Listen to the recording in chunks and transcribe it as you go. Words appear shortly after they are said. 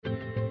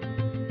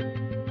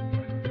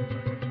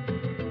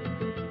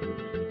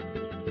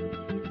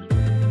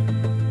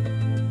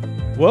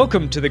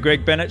Welcome to the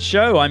Greg Bennett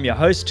Show. I'm your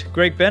host,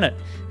 Greg Bennett,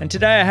 and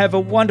today I have a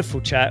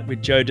wonderful chat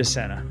with Joe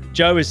DeSena.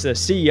 Joe is the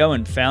CEO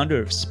and founder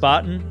of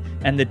Spartan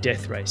and the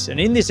Death Race, and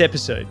in this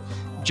episode,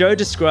 Joe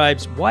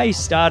describes why he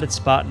started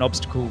Spartan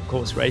obstacle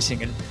course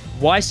racing and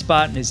why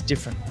Spartan is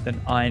different than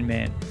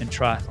Ironman and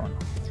triathlon.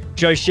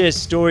 Joe shares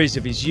stories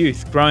of his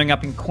youth, growing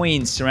up in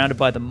Queens surrounded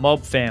by the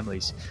mob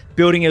families,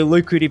 building a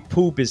lucrative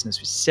pool business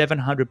with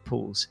 700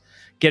 pools,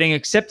 getting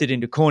accepted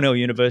into Cornell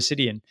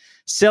University and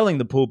selling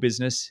the pool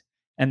business,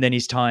 and then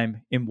his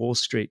time in Wall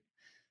Street.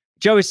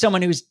 Joe is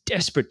someone who is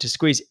desperate to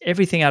squeeze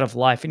everything out of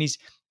life, and he's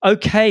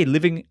okay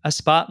living a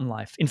Spartan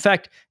life. In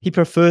fact, he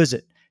prefers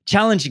it,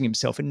 challenging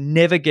himself and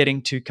never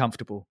getting too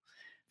comfortable.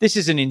 This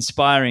is an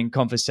inspiring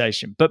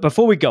conversation. But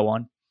before we go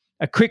on,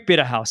 a quick bit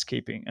of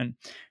housekeeping, and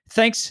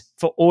thanks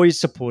for all your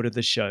support of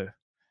the show.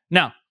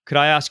 Now, could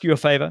I ask you a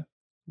favor?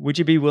 Would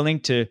you be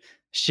willing to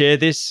share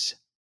this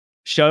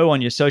show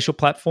on your social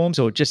platforms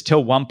or just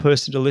tell one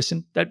person to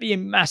listen? That'd be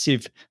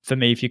massive for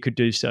me if you could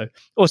do so.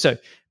 Also,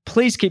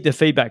 please keep the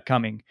feedback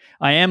coming.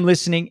 I am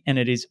listening and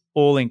it is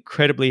all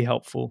incredibly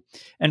helpful.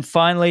 And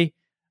finally,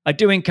 I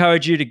do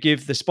encourage you to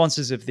give the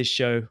sponsors of this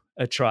show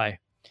a try.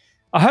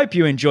 I hope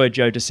you enjoyed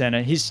Joe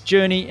DeSena. His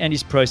journey and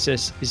his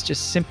process is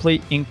just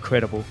simply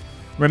incredible.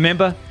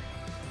 Remember,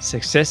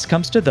 success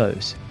comes to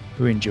those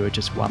who endure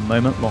just one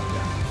moment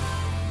longer.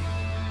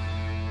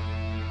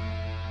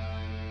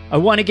 I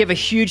want to give a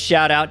huge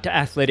shout out to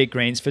Athletic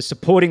Greens for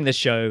supporting the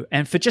show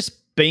and for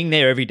just being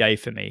there every day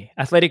for me.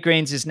 Athletic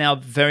Greens is now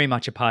very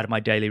much a part of my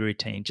daily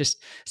routine.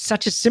 Just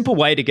such a simple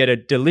way to get a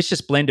delicious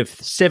blend of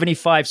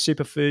 75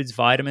 superfoods,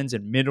 vitamins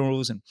and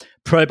minerals and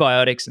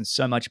probiotics and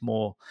so much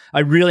more. I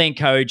really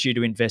encourage you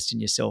to invest in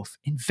yourself.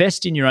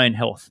 Invest in your own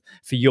health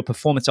for your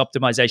performance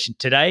optimization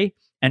today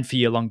and for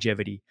your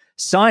longevity.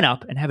 Sign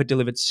up and have it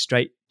delivered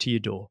straight to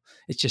your door.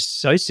 It's just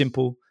so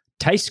simple,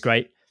 tastes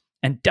great,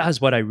 and does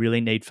what I really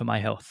need for my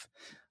health.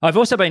 I've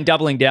also been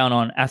doubling down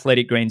on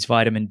Athletic Greens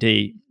vitamin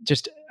D.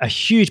 Just a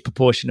huge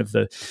proportion of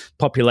the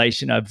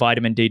population are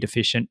vitamin D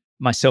deficient,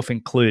 myself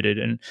included.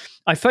 And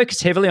I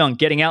focus heavily on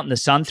getting out in the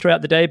sun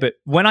throughout the day, but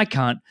when I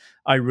can't,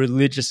 I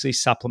religiously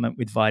supplement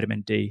with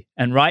vitamin D.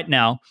 And right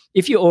now,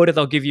 if you order,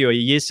 they'll give you a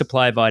year's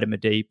supply of vitamin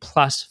D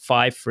plus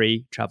 5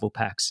 free travel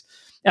packs.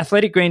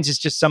 Athletic Greens is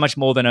just so much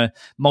more than a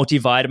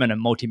multivitamin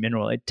and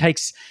multimineral. It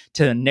takes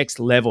to the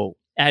next level,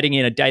 adding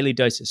in a daily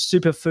dose of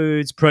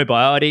superfoods,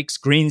 probiotics,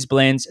 greens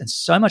blends, and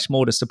so much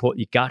more to support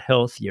your gut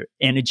health, your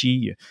energy,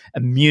 your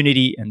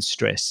immunity, and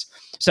stress.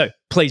 So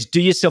please do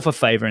yourself a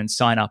favor and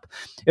sign up.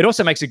 It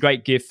also makes a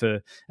great gift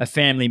for a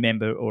family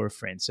member or a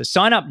friend. So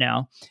sign up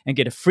now and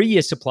get a free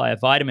year supply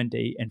of vitamin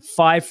D and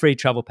 5 free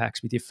travel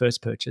packs with your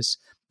first purchase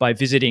by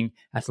visiting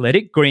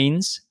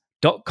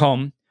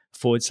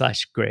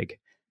athleticgreens.com/Greg.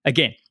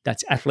 Again,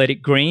 that's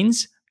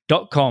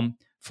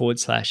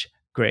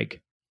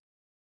athleticgreens.com/Greg.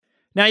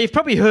 Now, you've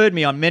probably heard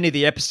me on many of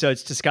the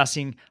episodes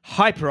discussing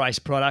hyper-ice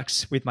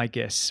products with my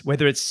guests,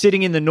 whether it's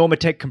sitting in the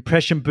Normatec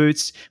compression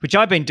boots, which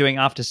I've been doing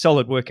after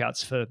solid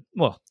workouts for,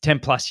 10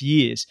 plus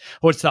years,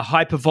 or it's the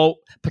Hypervolt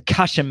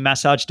percussion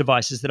massage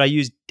devices that I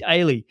use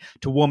daily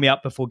to warm me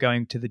up before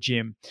going to the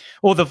gym,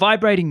 or the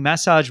vibrating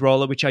massage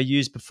roller, which I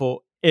use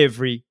before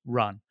every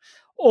run.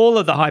 All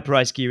of the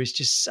Hyper-Ice gear is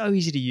just so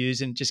easy to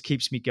use and just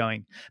keeps me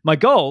going. My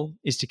goal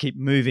is to keep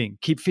moving,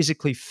 keep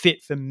physically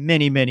fit for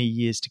many, many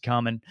years to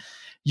come. And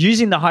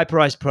using the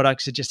Hyper-Ice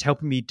products are just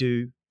helping me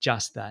do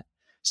just that.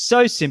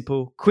 So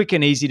simple, quick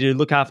and easy to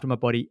look after my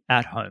body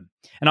at home.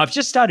 And I've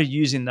just started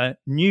using the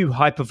new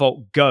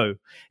Hypervolt Go.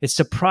 It's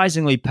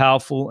surprisingly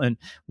powerful and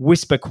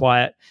whisper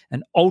quiet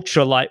and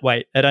ultra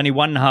lightweight at only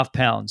 1.5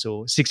 pounds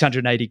or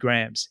 680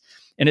 grams.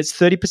 And it's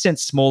 30%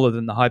 smaller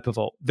than the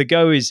Hypervolt. The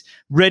Go is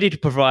ready to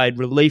provide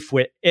relief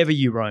wherever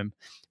you roam.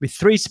 With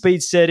 3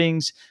 speed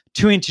settings,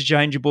 2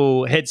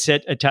 interchangeable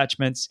headset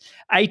attachments,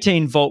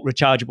 18-volt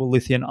rechargeable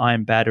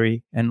lithium-ion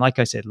battery, and like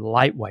I said,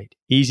 lightweight,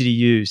 easy to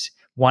use,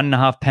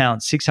 1.5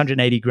 pounds,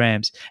 680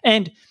 grams,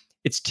 and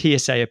it's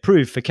TSA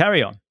approved for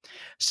carry-on.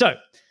 So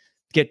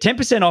get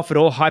 10% off at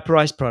all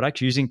Hyper-Ice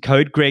products using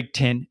code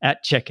GREG10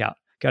 at checkout.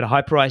 Go to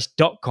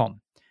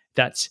hyperice.com.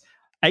 That's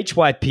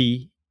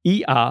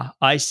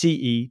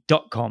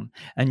HYPERICE.com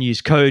and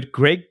use code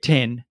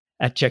GREG10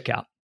 at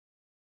checkout.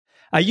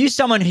 Are you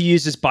someone who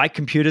uses bike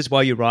computers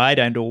while you ride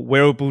and or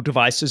wearable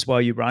devices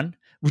while you run?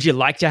 Would you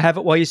like to have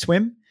it while you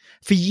swim?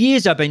 For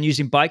years, I've been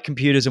using bike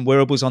computers and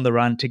wearables on the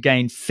run to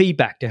gain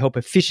feedback to help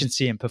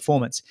efficiency and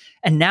performance.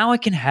 And now I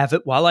can have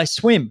it while I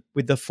swim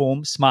with the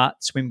Form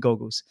Smart Swim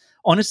Goggles.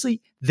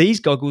 Honestly, these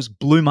goggles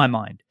blew my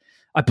mind.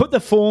 I put the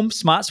Form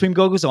Smart Swim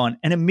Goggles on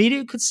and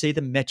immediately could see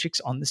the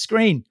metrics on the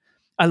screen.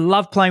 I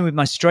love playing with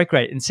my stroke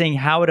rate and seeing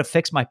how it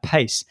affects my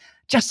pace,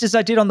 just as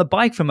I did on the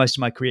bike for most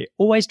of my career,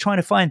 always trying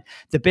to find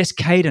the best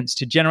cadence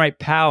to generate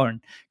power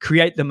and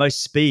create the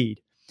most speed.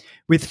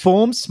 With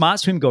Form Smart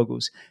Swim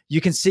Goggles,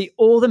 you can see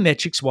all the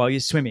metrics while you're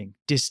swimming: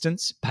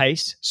 distance,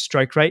 pace,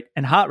 stroke rate,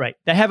 and heart rate.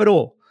 They have it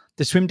all.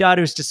 The swim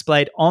data is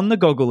displayed on the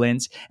goggle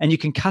lens, and you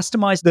can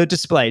customize the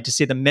display to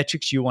see the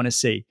metrics you want to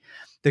see.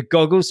 The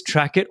goggles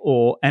track it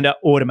all and are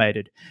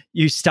automated.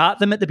 You start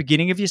them at the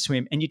beginning of your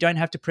swim and you don't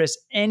have to press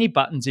any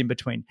buttons in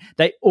between.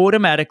 They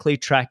automatically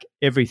track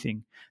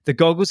everything. The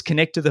goggles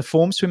connect to the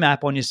FormSwim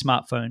app on your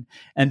smartphone,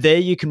 and there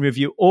you can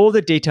review all the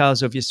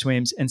details of your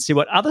swims and see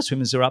what other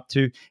swimmers are up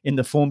to in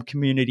the Form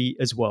community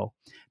as well.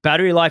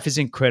 Battery life is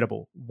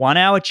incredible. 1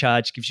 hour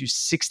charge gives you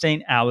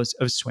 16 hours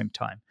of swim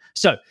time.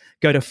 So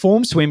go to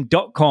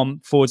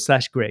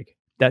formswim.com/Greg.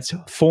 That's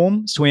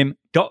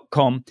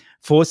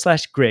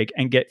formswim.com/Greg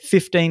and get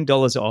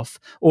 $15 off,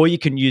 or you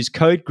can use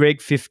code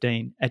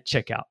Greg15 at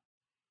checkout.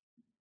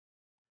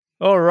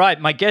 All right,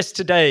 my guest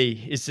today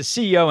is the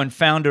CEO and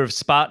founder of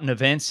Spartan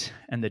Events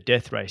and the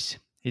Death Race.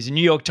 He's a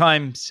New York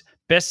Times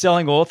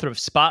best-selling author of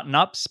Spartan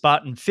Up,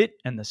 Spartan Fit,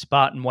 and the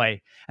Spartan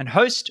Way, and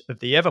host of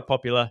the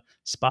ever-popular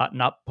Spartan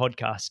Up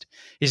podcast.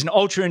 He's an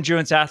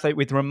ultra-endurance athlete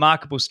with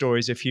remarkable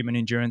stories of human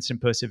endurance and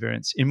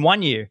perseverance. In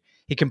 1 year,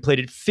 he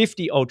completed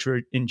 50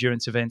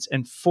 ultra-endurance events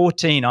and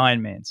 14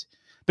 Ironmans.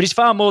 But he's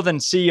far more than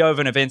CEO of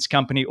an events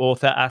company,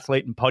 author,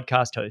 athlete, and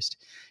podcast host.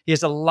 He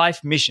has a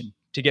life mission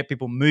to get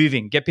people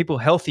moving, get people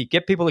healthy,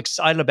 get people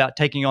excited about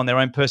taking on their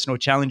own personal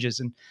challenges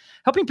and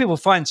helping people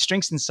find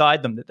strengths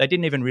inside them that they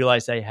didn't even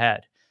realize they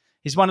had.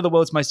 He's one of the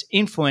world's most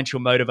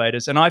influential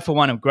motivators, and I, for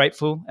one, am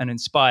grateful and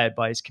inspired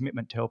by his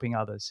commitment to helping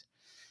others.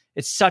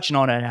 It's such an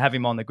honor to have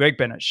him on the Greg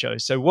Bennett Show.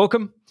 So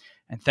welcome,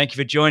 and thank you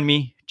for joining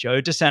me,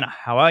 Joe DeSena.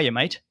 How are you,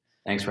 mate?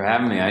 Thanks for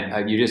having me.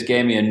 You just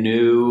gave me a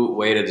new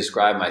way to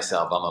describe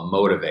myself. I'm a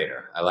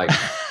motivator. I like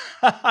that.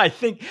 I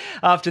think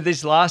after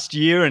this last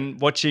year and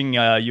watching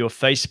your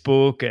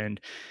Facebook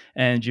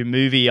and your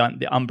movie,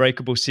 The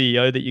Unbreakable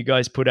CEO, that you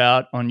guys put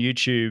out on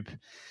YouTube,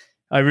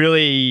 I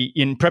really,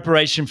 in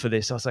preparation for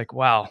this, I was like,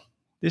 wow,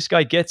 this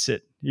guy gets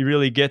it. He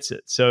really gets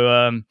it. So,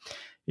 and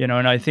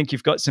I think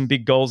you've got some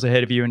big goals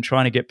ahead of you and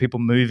trying to get people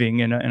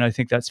moving. And I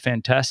think that's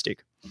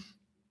fantastic.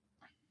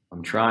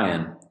 I'm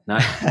trying.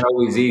 Not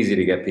always easy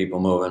to get people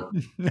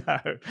moving. No.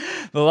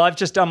 Well, I've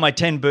just done my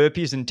 10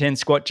 burpees and 10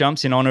 squat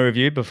jumps in honor of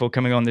you before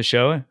coming on the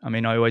show. I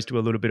mean, I always do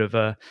a little bit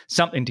of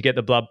something to get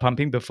the blood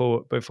pumping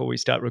before we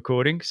start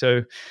recording.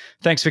 So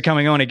thanks for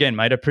coming on again,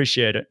 mate. I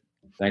appreciate it.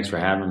 Thanks for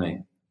having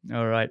me.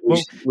 All right.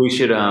 You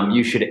should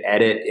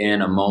edit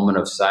in a moment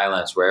of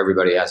silence where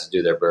everybody has to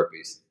do their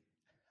burpees.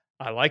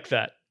 I like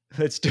that.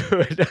 Let's do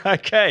it.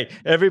 Okay.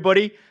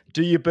 Everybody,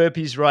 do your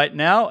burpees right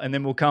now, and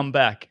then we'll come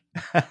back.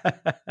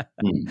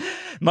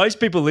 Most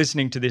people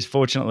listening to this,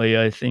 fortunately,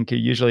 I think, are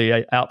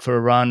usually out for a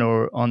run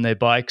or on their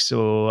bikes,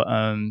 or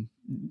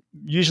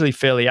usually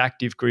fairly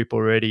active group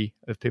already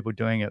of people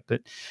doing it.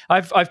 But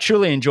I've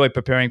truly enjoyed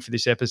preparing for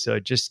this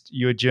episode. Just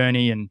your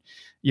journey and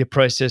your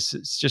process.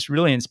 It's just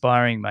really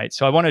inspiring, mate.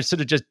 So I want to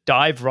sort of just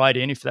dive right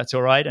in, if that's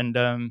all right.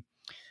 And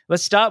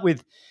let's start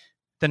with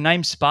the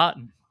name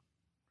Spartan.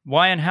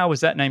 Why and how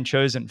was that name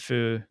chosen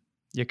for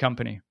your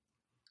company?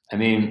 I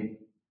mean,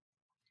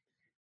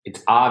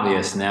 it's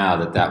obvious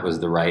now that was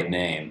the right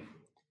name.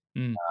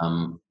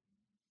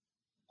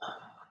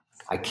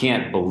 I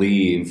can't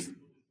believe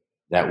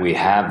that we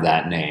have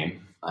that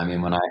name. I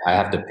mean, when I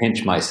have to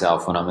pinch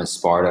myself when I'm in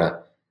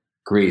Sparta,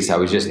 Greece. I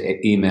was just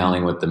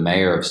emailing with the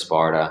mayor of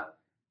Sparta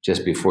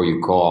just before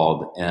you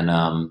called,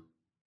 and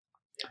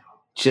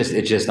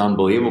it's just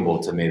unbelievable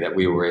to me that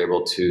we were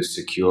able to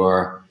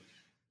secure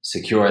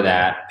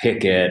that,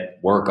 pick it,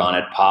 work on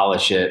it,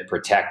 polish it,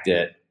 protect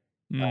it.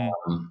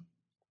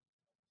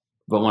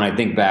 But when I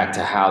think back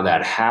to how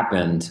that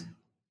happened,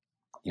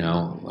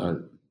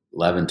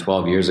 11,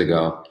 12 years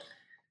ago,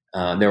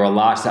 there were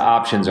lots of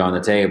options on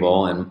the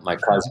table, and my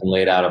cousin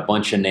laid out a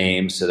bunch of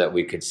names so that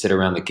we could sit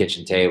around the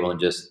kitchen table and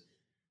just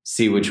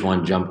see which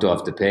one jumped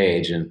off the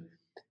page. And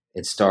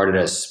it started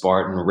as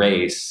Spartan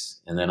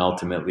Race, and then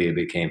ultimately it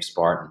became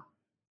Spartan.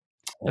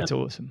 That's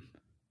awesome.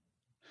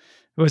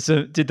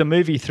 Did the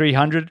movie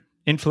 300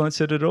 influence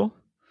it at all?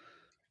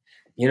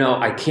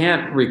 I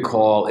can't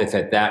recall if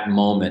at that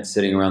moment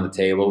sitting around the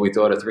table we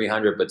thought of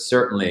 300, but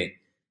certainly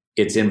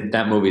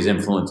that movie's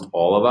influenced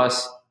all of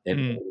us.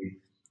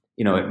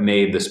 It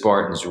made the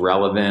Spartans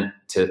relevant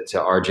to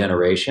our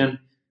generation.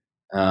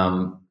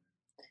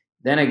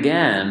 Then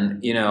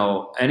again,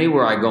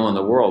 anywhere I go in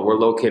the world, we're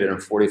located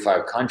in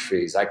 45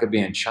 countries. I could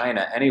be in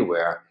China,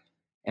 anywhere,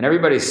 and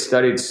everybody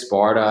studied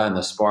Sparta and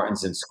the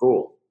Spartans in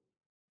school.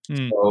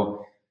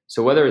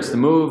 So whether it's the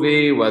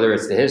movie, whether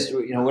it's the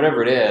history,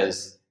 whatever it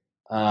is,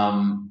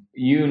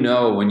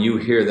 when you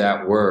hear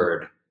that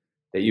word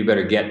that you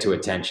better get to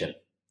attention,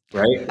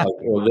 right?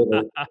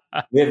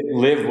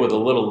 Live with a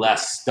little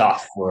less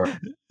stuff. I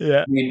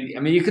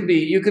mean, you could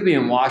be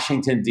in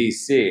Washington,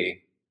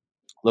 D.C.,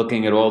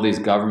 looking at all these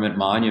government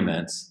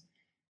monuments,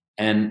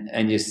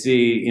 and you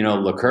see,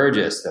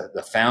 Lycurgus,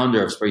 the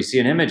founder of Sparta. You see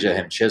an image of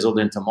him chiseled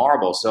into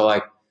marble.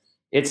 So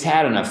it's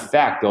had an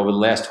effect over the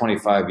last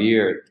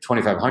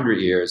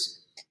 2,500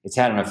 years. It's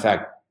had an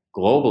effect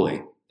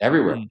globally,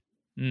 everywhere.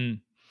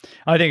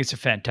 I think it's a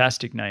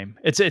fantastic name.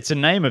 It's a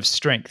name of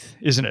strength,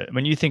 isn't it?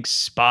 When you think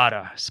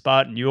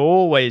Spartan, you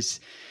always,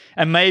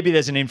 and maybe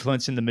there's an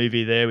influence in the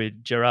movie there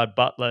with Gerard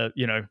Butler,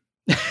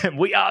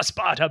 we are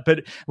Sparta,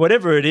 but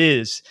whatever it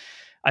is,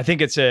 I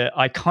think it's an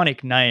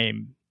iconic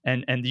name,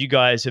 and you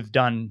guys have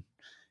done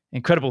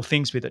incredible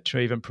things with it to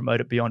even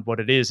promote it beyond what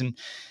it is. And,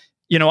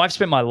 I've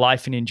spent my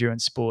life in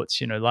endurance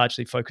sports,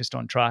 largely focused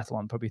on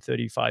triathlon, probably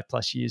 35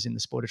 plus years in the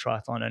sport of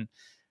triathlon.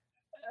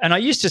 And I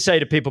used to say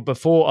to people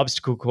before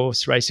obstacle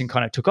course racing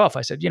kind of took off,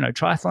 I said,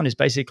 triathlon is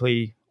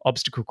basically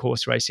obstacle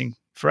course racing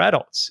for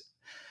adults.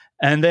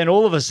 And then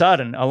all of a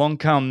sudden along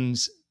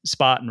comes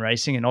Spartan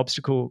racing and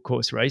obstacle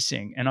course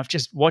racing. And I've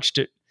just watched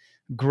it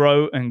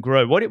grow and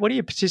grow. What are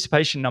your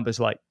participation numbers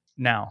like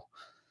now?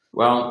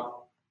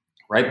 Well,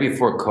 right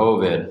before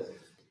COVID,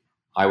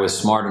 I was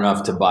smart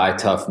enough to buy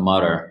Tough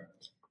Mudder,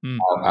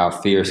 our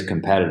fierce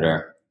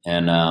competitor.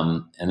 And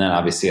then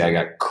obviously I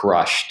got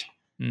crushed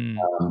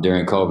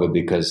during COVID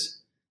because,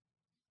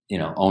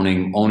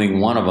 owning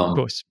one of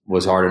them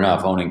was hard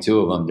enough. Owning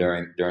two of them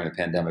during the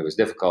pandemic was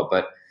difficult.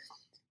 But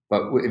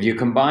if you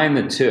combine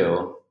the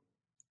two,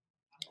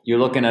 you're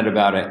looking at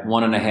about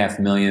 1.5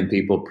 million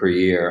people per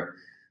year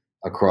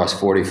across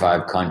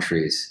 45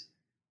 countries.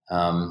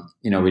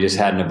 We just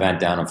had an event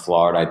down in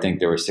Florida. I think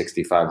there were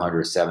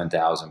 6,500,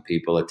 7,000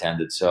 people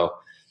attended. So,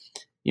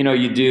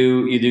 you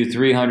do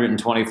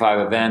 325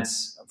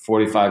 events,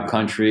 45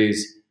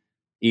 countries.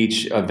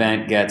 Each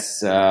event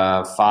gets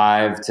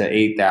 5,000 to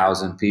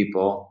 8,000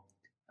 people.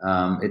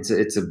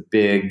 It's a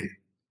big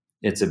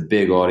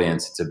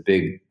audience. It's a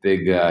big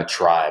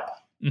tribe.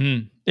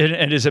 Mm-hmm.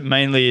 And is it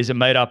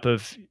made up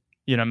of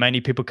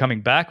mainly people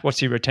coming back?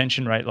 What's your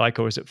retention rate like,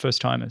 or is it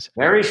first timers?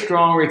 Very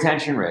strong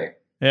retention rate.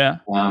 Yeah.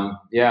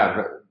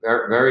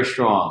 Very, very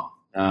strong.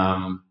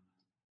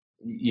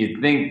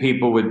 You'd think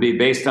people would be,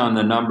 based on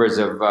the numbers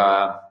of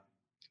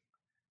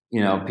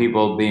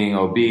people being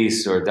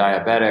obese or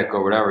diabetic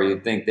or whatever,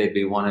 you'd think they'd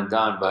be one and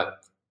done. But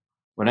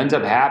what ends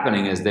up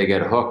happening is they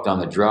get hooked on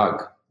the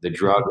drug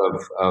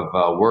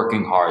of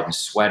working hard and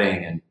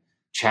sweating and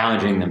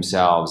challenging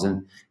themselves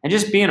and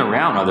just being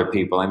around other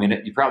people. I mean,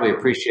 you probably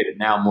appreciate it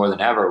now more than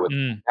ever with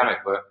the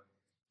pandemic, but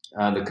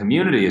the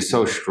community is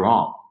so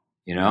strong,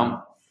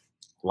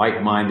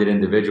 like-minded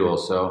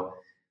individuals. So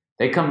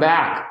they come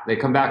back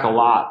a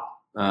lot.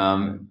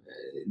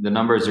 The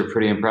numbers are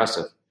pretty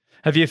impressive.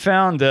 Have you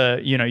found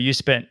you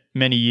spent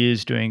many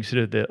years doing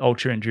sort of the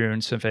ultra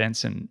endurance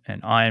events and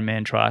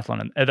Ironman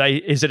triathlon?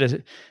 Is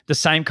it the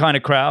same kind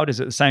of crowd? Is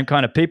it the same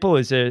kind of people?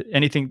 Is there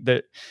anything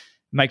that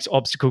makes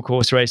obstacle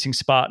course racing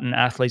Spartan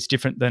athletes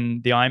different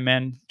than the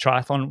Ironman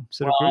triathlon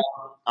sort of group?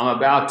 I'm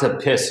about to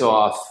piss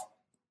off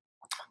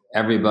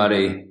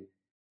everybody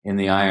in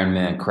the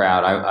Ironman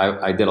crowd.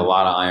 I did a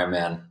lot of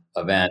Ironman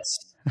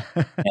events.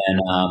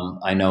 And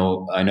I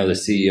know the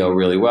CEO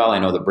really well. I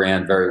know the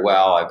brand very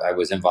well. I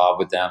was involved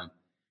with them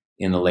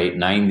in the late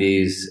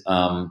 90s,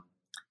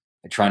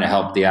 trying to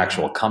help the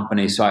actual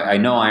company. So I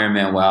know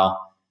Ironman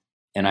well,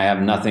 and I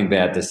have nothing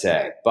bad to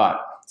say. But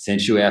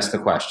since you asked the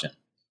question,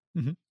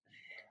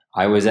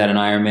 I was at an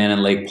Ironman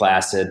in Lake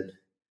Placid.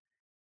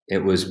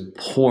 It was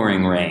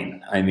pouring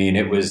rain. I mean,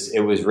 it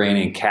was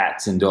raining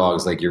cats and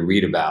dogs like you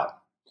read about.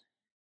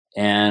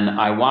 And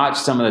I watched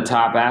some of the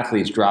top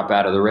athletes drop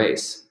out of the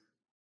race.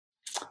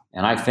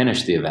 And I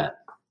finished the event,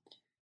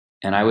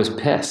 and I was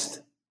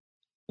pissed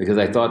because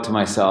I thought to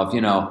myself,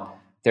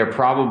 they're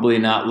probably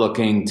not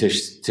looking to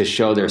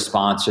show their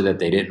sponsor that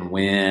they didn't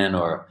win,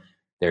 or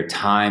their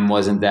time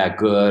wasn't that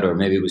good, or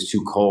maybe it was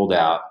too cold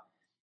out.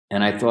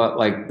 And I thought,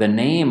 like, the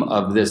name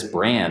of this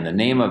brand, the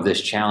name of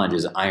this challenge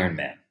is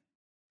Ironman.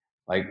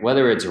 Like,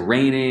 whether it's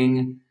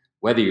raining,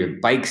 whether your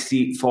bike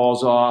seat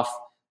falls off,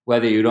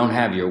 whether you don't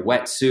have your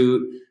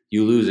wetsuit,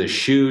 you lose a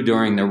shoe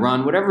during the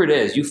run, whatever it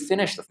is, you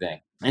finish the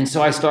thing. And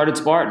so I started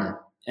Spartan.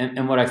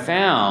 And what I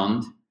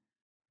found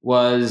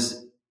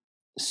was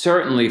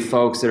certainly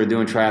folks that are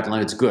doing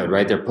triathlon, it's good,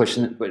 right? They're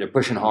pushing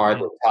hard,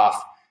 they're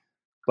tough,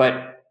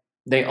 but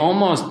they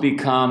almost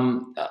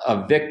become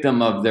a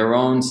victim of their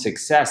own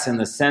success in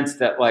the sense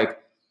that, like,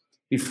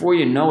 before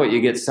you know it, you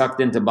get sucked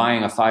into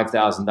buying a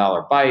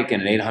 $5,000 bike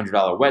and an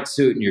 $800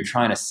 wetsuit, and you're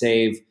trying to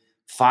save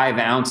 5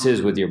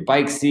 ounces with your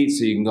bike seat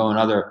so you can go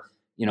another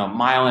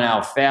mile an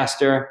hour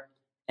faster,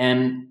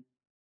 and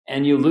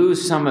you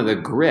lose some of the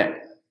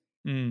grit,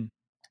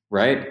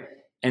 right?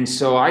 And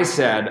so I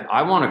said,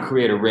 I want to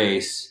create a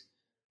race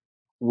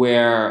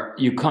where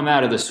you come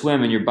out of the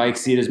swim and your bike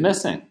seat is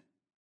missing,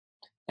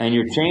 and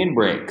your chain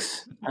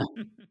breaks,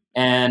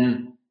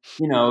 and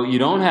you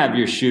don't have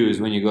your shoes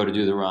when you go to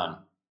do the run.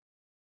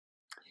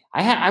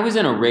 I was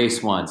in a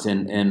race once,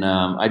 and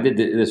I did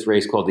this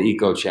race called the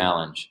Eco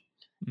Challenge,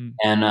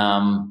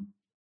 and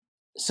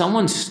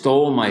someone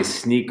stole my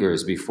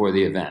sneakers before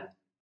the event.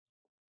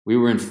 We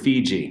were in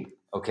Fiji,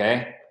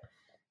 okay?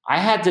 I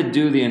had to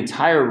do the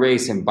entire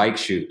race in bike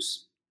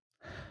shoes.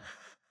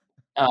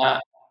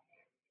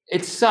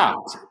 It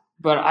sucked,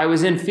 but I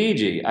was in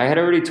Fiji. I had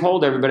already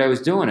told everybody I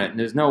was doing it, and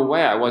there's no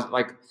way I wasn't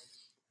like.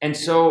 And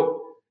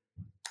so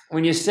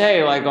when you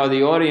say, like, oh,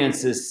 the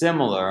audience is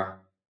similar,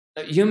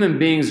 human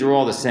beings are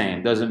all the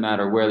same. Doesn't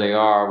matter where they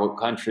are, what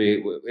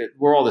country,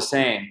 we're all the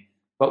same.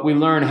 But we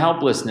learn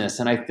helplessness,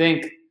 and I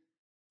think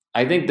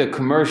the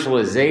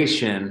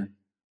commercialization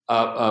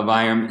of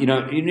Iron,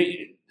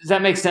 does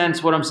that make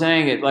sense what I'm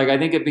saying? I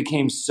think it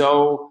became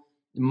so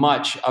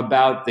much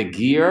about the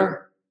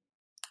gear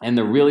and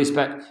the really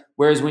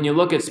whereas when you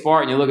look at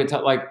Spartan, you look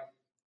at like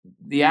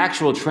the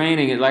actual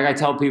training, like I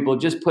tell people,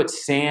 just put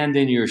sand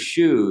in your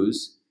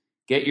shoes,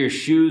 get your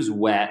shoes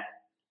wet,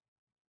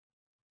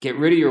 get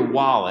rid of your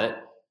wallet,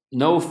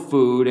 no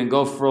food, and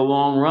go for a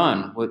long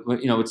run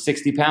with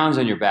 60 pounds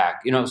on your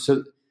back.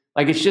 So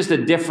like it's just a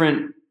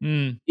different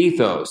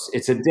ethos.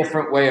 It's a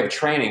different way of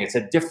training. It's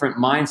a different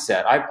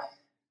mindset.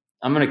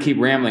 I'm going to keep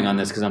rambling on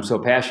this because I'm so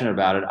passionate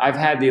about it. I've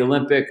had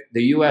the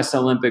U.S.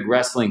 Olympic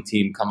wrestling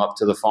team come up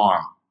to the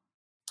farm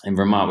in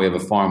Vermont. We have a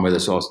farm where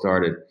this all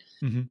started.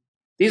 Mm-hmm.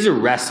 These are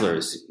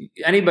wrestlers.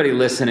 Anybody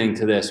listening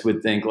to this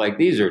would think like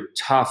these are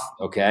tough,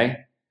 okay?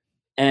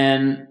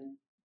 And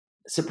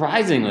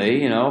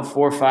surprisingly, 4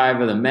 or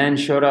 5 of the men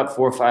showed up,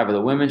 4 or 5 of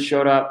the women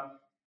showed up.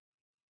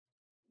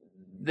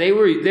 They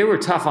were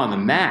tough on the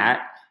mat.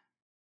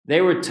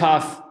 They were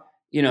tough,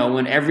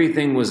 when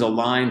everything was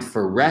aligned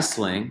for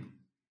wrestling.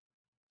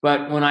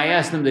 But when I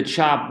asked them to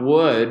chop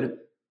wood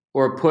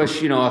or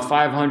push, a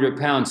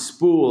 500-pound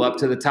spool up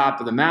to the top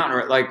of the mountain,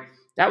 or like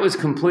that was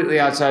completely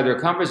outside their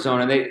comfort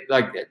zone, and they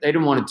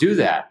didn't want to do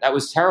that. That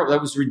was terrible.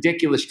 That was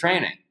ridiculous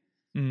training.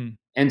 Mm.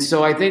 And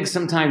so I think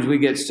sometimes we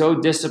get so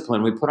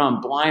disciplined, we put on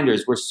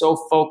blinders. We're so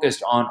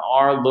focused on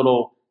our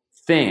little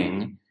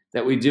thing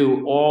that we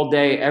do all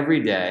day, every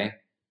day,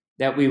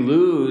 that we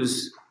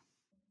lose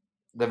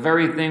the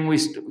very thing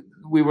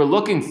we were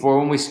looking for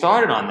when we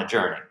started on the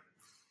journey.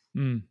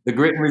 The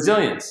grit and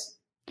resilience.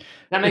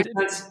 That makes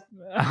sense?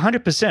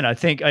 100%. I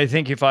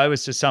think if I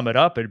was to sum it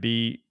up, it'd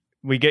be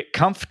we get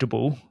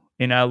comfortable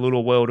in our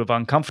little world of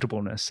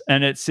uncomfortableness.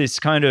 And it's this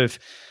kind of,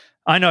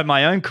 I know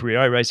my own career,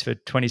 I raced for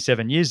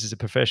 27 years as a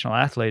professional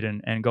athlete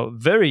and got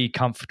very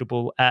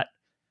comfortable at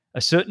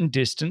a certain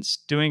distance,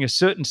 doing a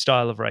certain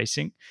style of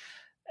racing.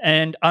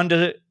 And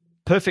under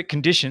perfect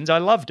conditions, I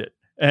loved it.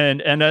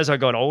 And as I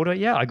got older,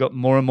 I got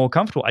more and more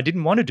comfortable. I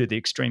didn't want to do the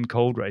extreme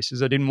cold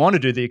races. I didn't want to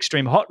do the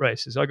extreme hot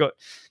races. I got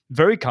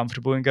very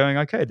comfortable in going,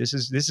 okay, this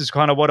is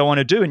kind of what I want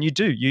to do. And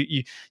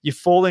you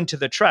fall into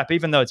the trap,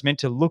 even though it's meant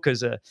to look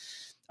as an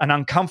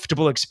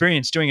uncomfortable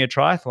experience doing a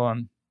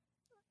triathlon.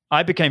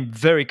 I became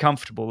very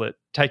comfortable at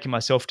taking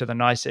myself to the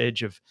nice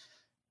edge of,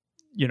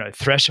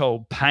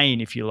 threshold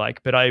pain, if you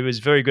like. But I was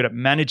very good at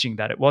managing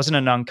that. It wasn't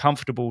an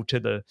uncomfortable to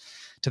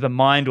the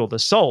mind or the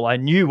soul. I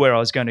knew where I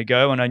was going to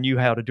go and I knew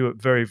how to do it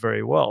very,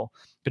 very well.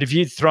 But if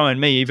you'd thrown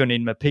me, even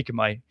in the peak of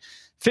my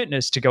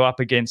fitness, to go up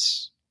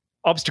against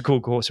obstacle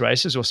course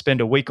races or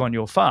spend a week on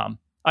your farm,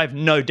 I have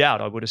no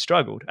doubt I would have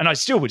struggled, and I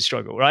still would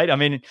struggle, right? I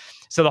mean,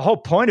 so the whole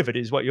point of it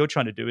is what you're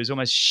trying to do is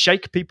almost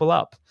shake people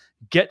up,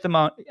 get them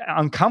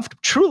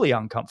uncomfortable, truly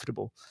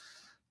uncomfortable,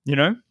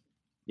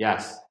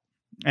 Yes.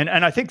 And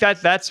I think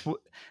that's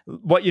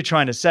what you're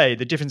trying to say.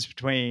 The difference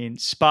between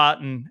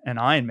Spartan and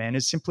Ironman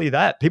is simply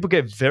that. People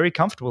get very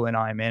comfortable in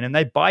Ironman and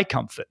they buy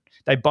comfort.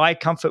 They buy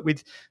comfort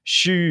with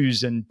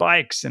shoes and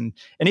bikes and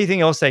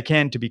anything else they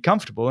can to be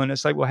comfortable. And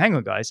it's like, well, hang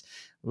on, guys,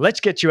 let's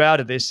get you out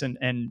of this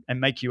and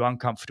make you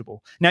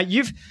uncomfortable. Now,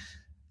 you've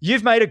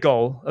made a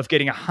goal of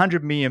getting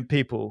 100 million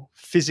people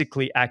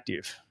physically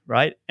active,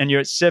 right? And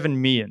you're at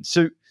 7 million.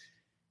 So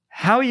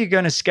how are you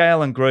going to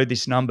scale and grow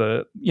this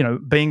number,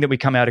 being that we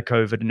come out of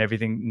COVID and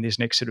everything in this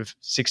next sort of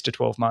 6 to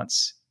 12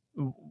 months?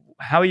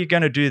 How are you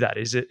going to do that?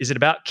 Is it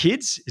about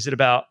kids? Is it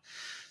about,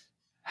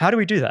 how do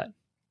we do that?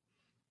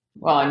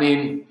 Well, I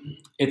mean,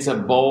 it's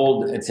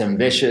it's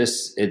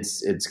ambitious.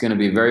 It's going to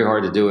be very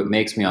hard to do. It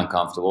makes me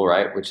uncomfortable,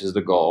 right? Which is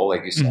the goal,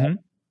 like you said.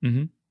 Mm-hmm.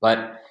 Mm-hmm.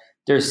 But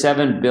there's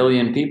 7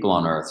 billion people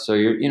on Earth. So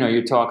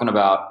you're talking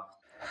about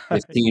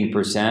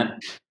 15%.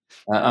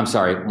 I'm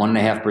sorry,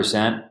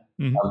 1.5%.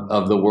 Mm-hmm.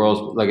 Of the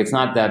world's, like, it's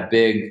not that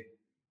big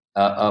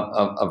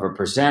of a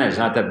percentage,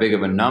 not that big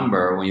of a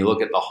number when you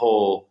look at the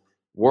whole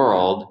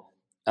world.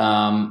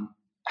 How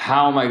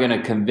am I going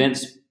to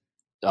convince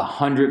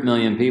 100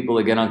 million people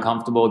to get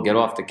uncomfortable, get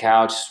off the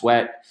couch,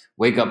 sweat,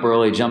 wake up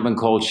early, jump in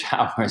cold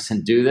showers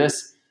and do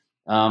this?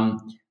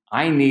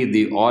 I need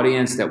the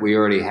audience that we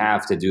already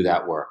have to do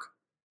that work.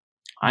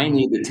 I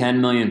need the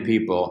 10 million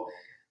people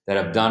that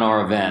have done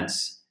our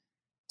events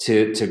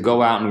to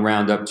go out and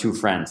round up 2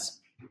 friends.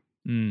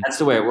 That's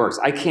the way it works.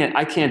 I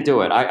can't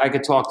do it. I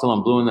could talk till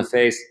I'm blue in the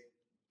face.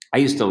 I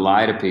used to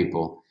lie to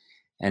people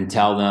and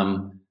tell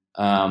them,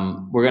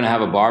 we're going to have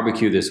a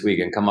barbecue this week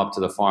and come up to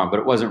the farm. But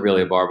it wasn't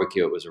really a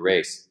barbecue. It was a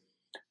race.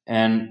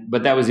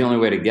 But that was the only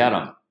way to get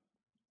them.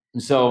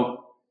 And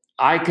so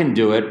I can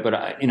do it, but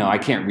I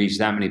can't reach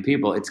that many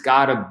people. It's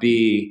got to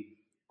be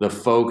the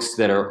folks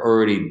that are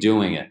already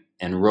doing it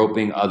and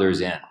roping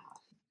others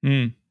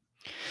in.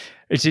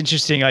 It's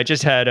interesting. I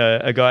just had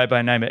a guy by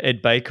the name of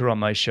Ed Baker on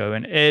my show,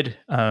 and Ed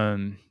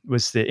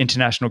was the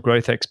international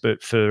growth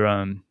expert for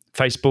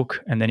Facebook,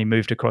 and then he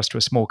moved across to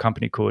a small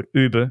company called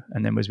Uber,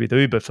 and then was with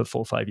Uber for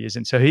 4 or 5 years.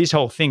 And so his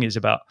whole thing is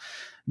about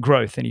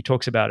growth, and he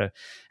talks about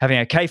having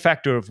a K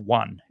factor of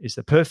 1 is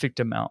the perfect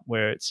amount,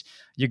 where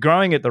you're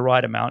growing at the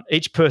right amount.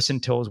 Each person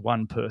tells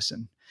one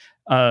person.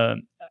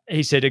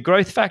 He said a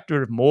growth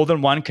factor of more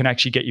than one can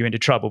actually get you into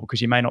trouble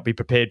because you may not be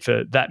prepared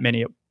for that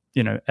many,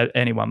 at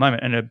any one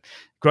moment. And a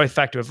growth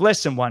factor of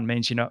less than one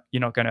means you're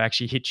not going to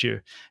actually hit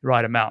your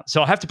right amount.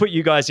 So I'll have to put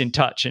you guys in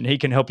touch, and he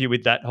can help you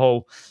with that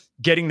whole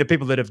getting the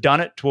people that have done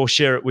it to all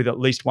share it with at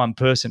least one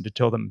person to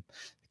tell them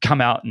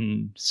come out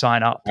and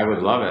sign up. I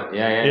would love it.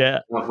 Yeah.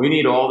 Well, we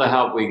need all the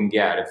help we can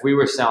get. If we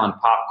were selling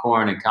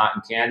popcorn and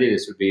cotton candy,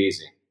 this would be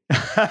easy.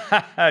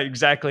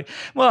 Exactly.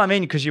 Well, I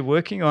mean, because you're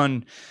working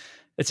on,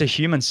 it's a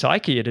human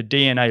psyche at a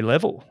DNA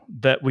level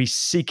that we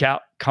seek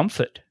out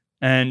comfort.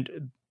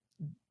 And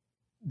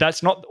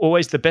that's not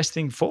always the best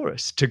thing for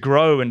us to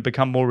grow and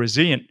become more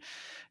resilient.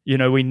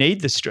 We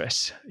need the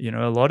stress.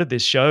 A lot of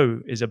this show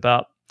is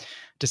about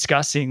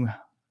discussing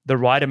the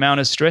right amount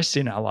of stress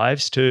in our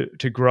lives to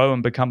grow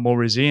and become more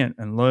resilient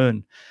and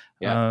learn.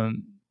 Yeah.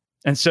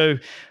 And so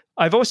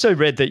I've also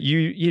read that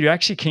you're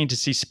actually keen to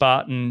see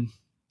Spartan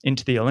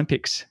into the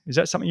Olympics. Is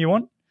that something you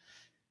want?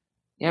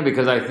 Yeah,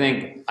 because I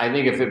think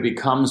if it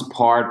becomes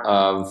part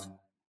of,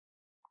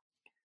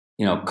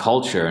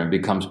 culture and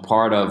becomes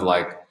part of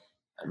like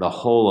the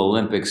whole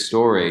Olympic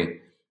story,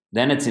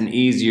 then it's an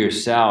easier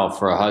sell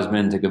for a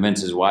husband to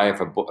convince his wife,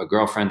 a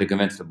girlfriend to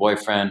convince the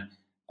boyfriend,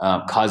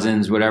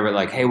 cousins, whatever,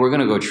 like, hey, we're going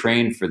to go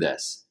train for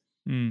this.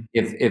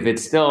 If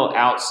it's still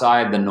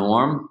outside the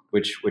norm,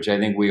 which I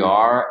think we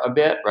are a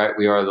bit, right?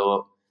 We are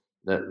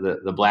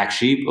the black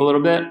sheep a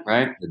little bit,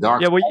 right? The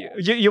dark. Yeah, well,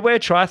 you where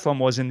triathlon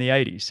was in the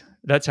 80s.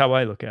 That's how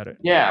I look at it.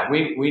 Yeah,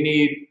 we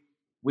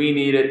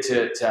need it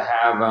to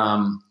have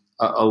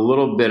a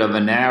little bit of a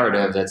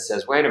narrative that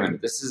says, wait a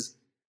minute,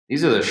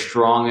 these are the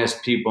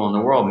strongest people in the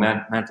world,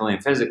 mentally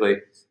and physically.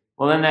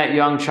 Well, then that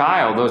young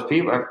child, those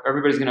people,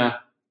 everybody's going to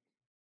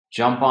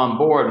jump on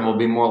board, and we'll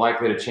be more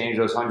likely to change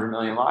those 100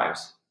 million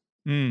lives.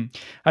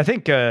 I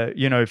think,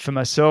 for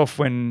myself,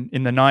 when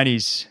in the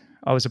 90s,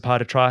 I was a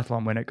part of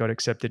triathlon when it got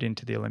accepted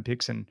into the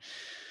Olympics, and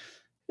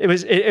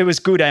it was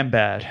good and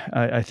bad.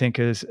 I think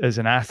as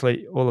an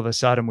athlete, all of a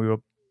sudden we were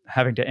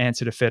having to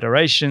answer to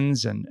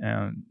federations, and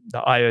the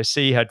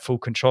IOC had full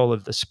control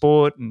of the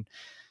sport,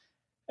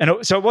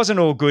 so it wasn't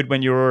all good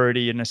when you're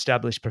already an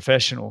established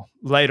professional.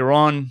 Later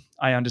on,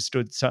 I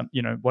understood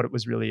what it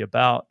was really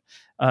about.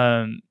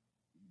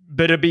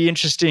 But it'd be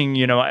interesting,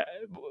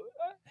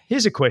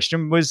 here's a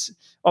question. Was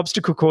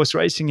obstacle course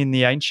racing in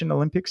the ancient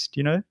Olympics? Do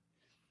you know?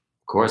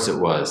 Of course it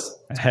was.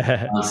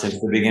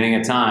 Since the beginning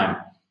of time.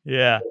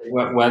 Yeah.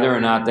 Whether or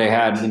not they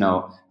had,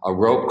 a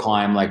rope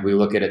climb like we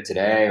look at it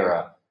today,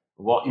 or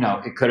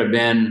it could have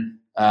been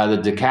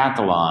the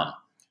decathlon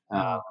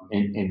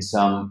in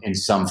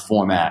some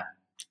format.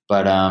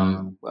 But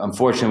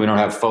unfortunately, we don't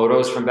have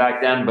photos from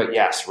back then. But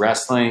yes,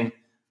 wrestling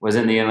was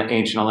in the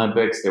ancient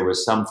Olympics. There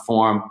was some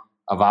form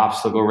of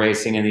obstacle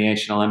racing in the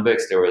ancient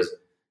Olympics. There was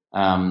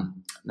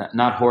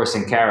not horse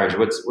and carriage,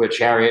 what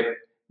chariot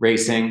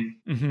racing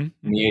in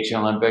the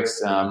ancient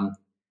Olympics,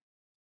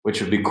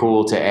 which would be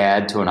cool to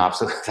add to an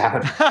obstacle.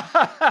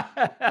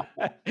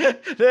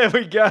 There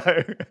we go.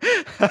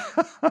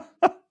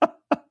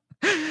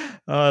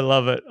 I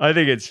love it. I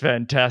think it's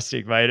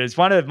fantastic, mate. It's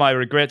one of my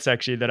regrets,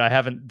 actually, that I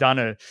haven't done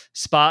a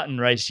Spartan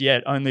race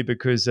yet, only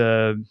because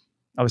I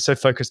was so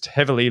focused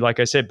heavily, like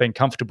I said, being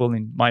comfortable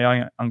in my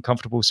own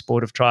uncomfortable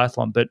sport of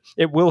triathlon. But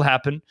it will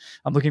happen.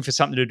 I'm looking for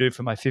something to do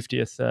for my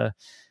 50th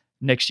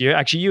next year.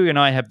 Actually, you and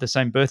I have the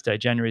same birthday,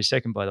 January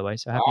 2nd, by the way.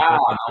 So happy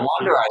birthday. No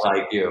wonder I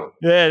like you.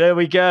 Yeah, there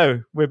we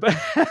go.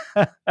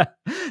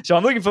 So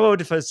I'm looking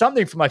forward for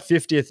something for my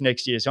 50th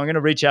next year. So I'm going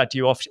to reach out to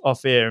you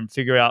off air and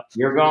figure out.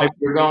 You're going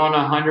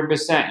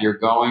 100%. You're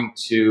going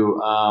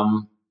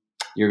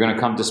to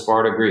come to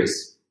Sparta,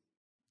 Greece.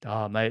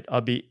 Oh, mate,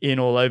 I'll be in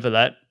all over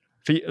that.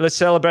 Let's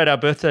celebrate our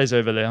birthdays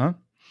over there, huh?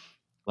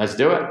 Let's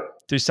do it.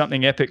 Do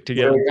something epic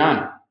together. We're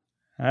done.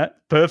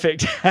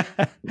 Perfect.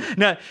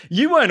 Now,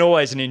 you weren't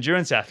always an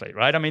endurance athlete,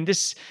 right? I mean,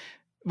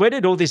 where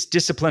did all this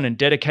discipline and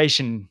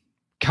dedication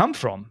come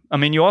from? I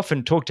mean, you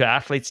often talk to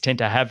athletes, tend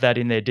to have that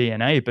in their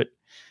DNA, but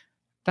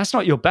that's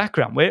not your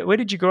background. Where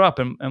did you grow up,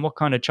 and what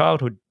kind of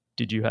childhood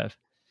did you have?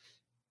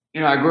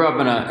 I grew up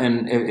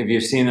in if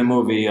you've seen the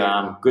movie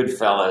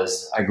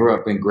Goodfellas, I grew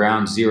up in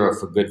Ground Zero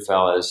for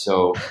Goodfellas.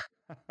 So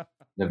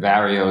the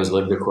Barrios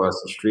lived across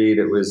the street.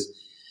 It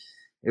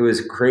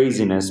was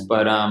craziness,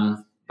 but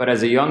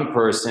as a young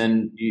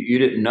person, you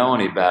didn't know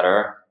any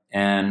better,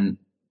 and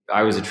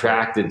I was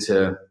attracted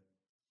to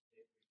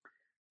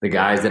the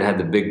guys that had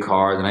the big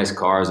cars, the nice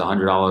cars,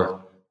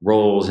 $100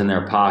 rolls in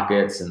their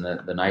pockets, and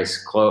the nice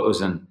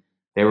clothes, and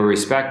they were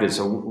respected.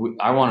 So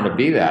I wanted to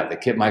be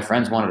that. My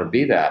friends wanted to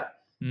be that,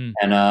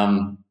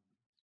 and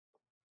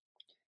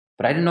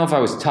but I didn't know if I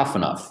was tough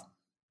enough.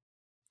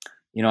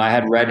 I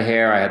had red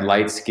hair, I had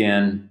light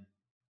skin.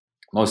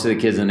 Most of the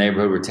kids in the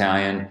neighborhood were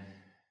Italian,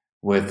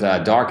 with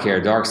dark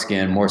hair, dark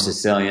skin, more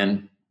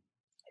Sicilian.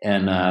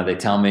 And they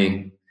tell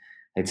me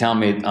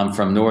I'm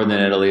from northern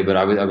Italy, but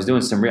I was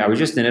doing I was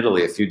just in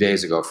Italy a few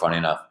days ago, funny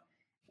enough.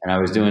 And I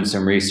was doing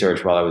some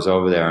research while I was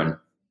over there. And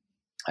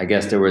I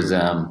guess there was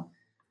an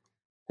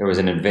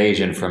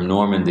invasion from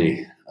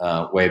Normandy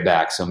way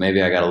back. So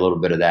maybe I got a little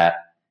bit of that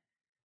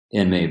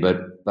in me,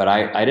 but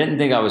I didn't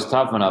think I was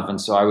tough enough. And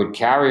so I would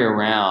carry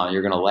around,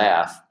 you're going to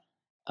laugh,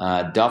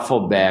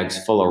 duffel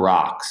bags full of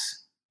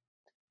rocks.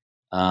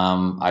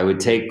 I would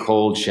take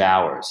cold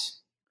showers.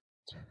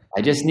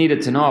 I just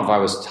needed to know if I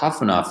was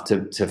tough enough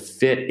to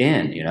fit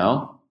in, you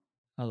know?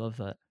 I love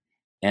that.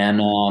 And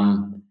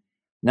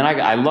then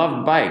I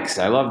loved bikes.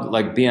 I loved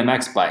like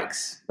BMX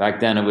bikes. Back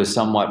then it was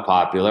somewhat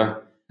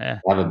popular. Yeah.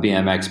 I have a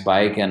BMX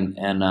bike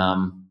and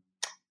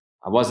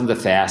I wasn't the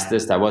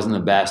fastest. I wasn't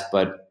the best,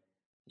 but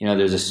you know,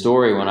 there's a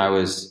story when I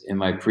was in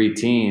my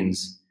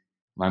pre-teens,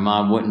 my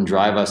mom wouldn't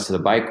drive us to the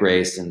bike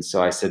race. And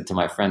so I said to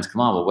my friends,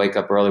 come on, we'll wake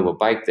up early, we'll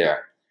bike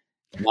there.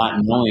 Not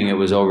knowing it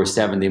was over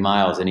 70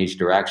 miles in each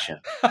direction.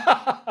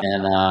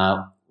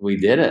 And we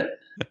did it.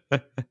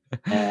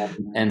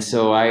 And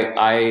so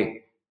I,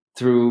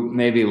 through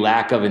maybe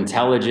lack of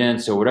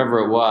intelligence or whatever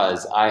it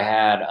was,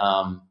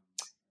 I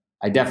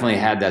definitely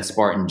had that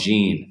Spartan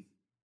gene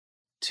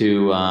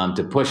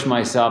to push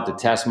myself, to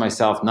test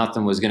myself.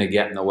 Nothing was going to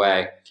get in the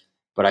way.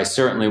 But I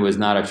certainly was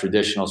not a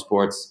traditional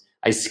sports.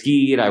 I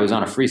skied. I was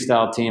on a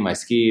freestyle team. I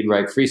skied,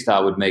 right?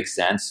 Freestyle would make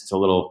sense. It's a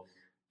little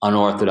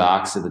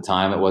unorthodox at the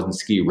time. It wasn't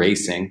ski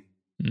racing.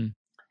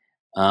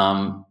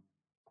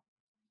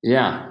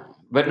 Yeah.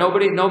 But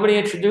nobody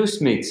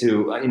introduced me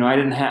to, you know, I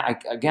didn't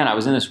have, again, I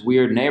was in this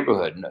weird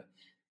neighborhood.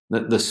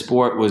 The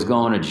sport was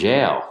going to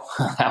jail.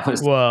 That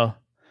was. Well,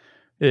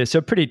 yeah,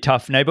 so pretty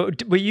tough neighborhood.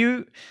 Do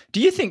you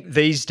think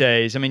these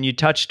days, I mean, you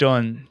touched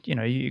on, you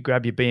know, you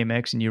grab your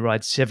BMX and you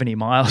ride 70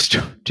 miles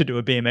to do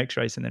a BMX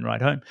race and then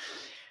ride home.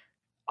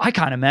 I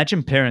can't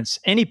imagine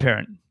any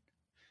parent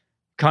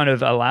kind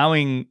of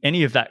allowing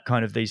any of that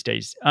kind of these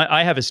days.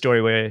 I have a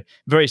story where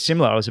very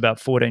similar. I was about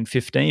 14,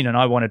 15 and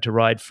I wanted to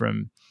ride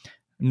from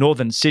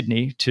northern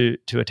Sydney to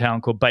a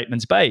town called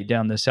Bateman's Bay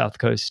down the south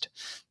coast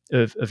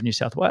of New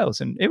South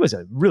Wales. And it was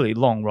a really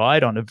long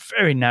ride on a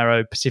very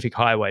narrow Pacific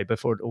highway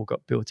before it all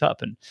got built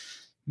up and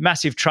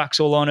massive trucks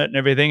all on it and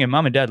everything. And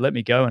mum and dad let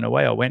me go and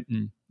away I went.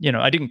 And, you know,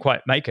 I didn't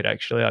quite make it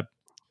actually. I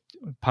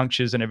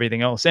punctures and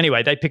everything else.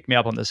 Anyway, they picked me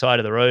up on the side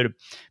of the road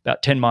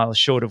about 10 miles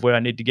short of where I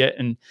need to get.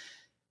 And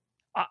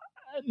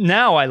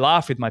now I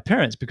laugh with my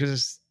parents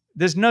because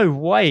there's no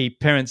way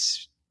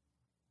parents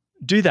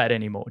do that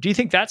anymore. Do you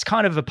think that's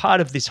kind of a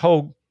part of this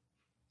whole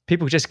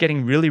people just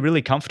getting really,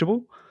 really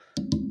comfortable?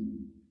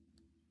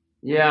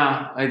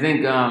 Yeah, I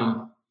think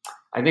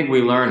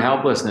we learn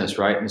helplessness,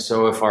 right? And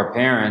so if our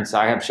parents,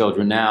 I have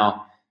children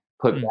now,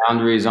 put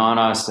boundaries on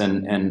us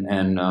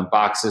and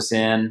box us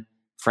in,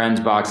 friends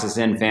box us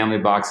in, family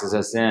boxes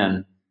us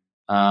in.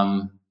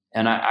 And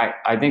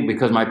I think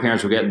because my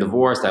parents were getting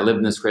divorced, I lived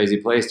in this crazy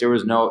place. There were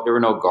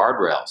no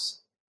guardrails.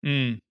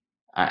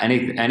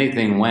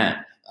 Anything went.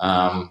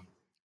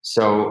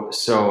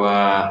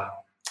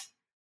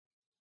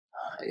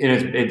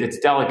 It's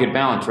delicate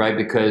balance, right?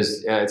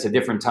 Because it's a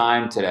different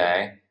time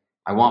today.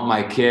 I want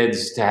my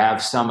kids to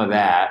have some of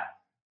that,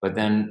 but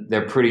then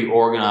they're pretty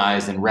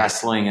organized and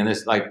wrestling and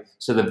this, like,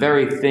 so the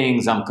very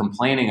things I'm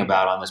complaining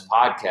about on this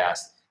podcast,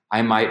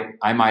 I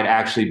might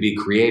actually be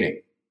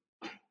creating.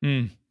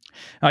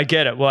 I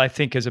get it. Well, I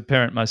think as a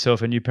parent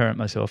myself, a new parent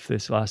myself,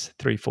 this last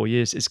 3-4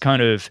 years, it's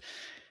kind of,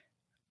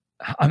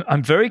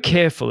 I'm very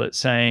careful at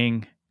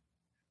saying,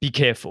 be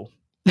careful.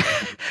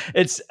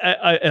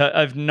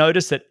 I've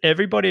noticed that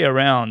everybody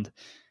around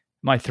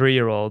my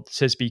 3-year-old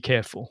says, be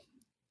careful.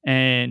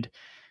 And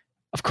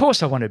of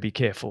course I want to be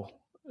careful,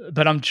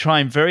 but I'm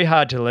trying very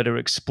hard to let her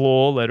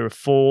explore, let her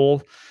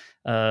fall.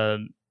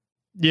 And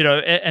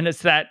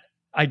it's that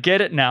I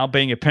get it now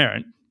being a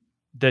parent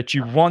that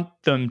you want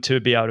them to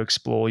be able to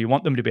explore, you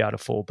want them to be able to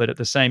fall, but at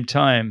the same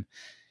time,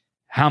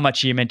 how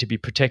much are you meant to be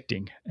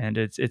protecting? And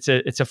it's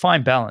a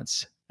fine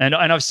balance. And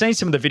I've seen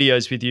some of the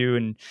videos with you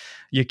and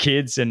your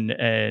kids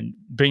and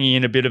bringing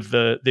in a bit of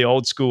the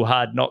old school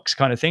hard knocks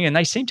kind of thing. And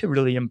they seem to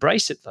really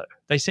embrace it though.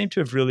 They seem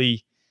to have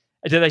really,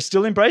 do they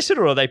still embrace it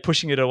or are they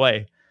pushing it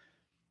away?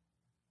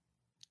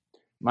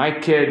 My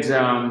kids,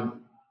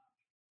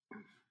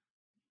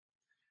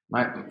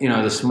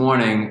 this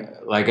morning,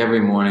 like every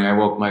morning, I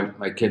woke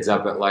my kids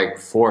up at like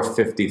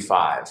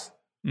 4:55.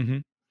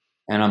 And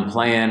I'm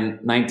playing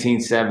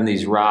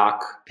 1970s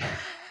rock.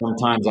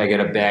 Sometimes I get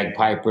a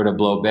bagpiper to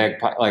blow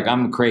bagpipe. Like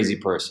I'm a crazy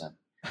person.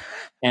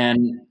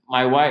 And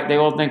my wife, they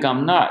all think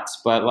I'm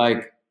nuts. But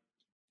like,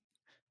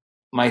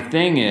 my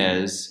thing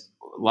is,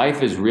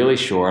 life is really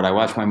short. I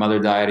watched my mother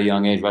die at a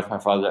young age, watched my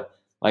father die.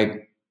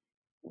 Like,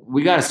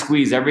 we got to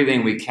squeeze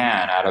everything we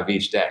can out of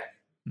each day.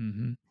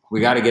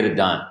 We got to get it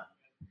done.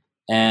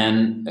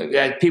 And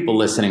people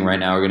listening right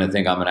now are going to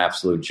think I'm an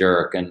absolute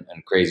jerk and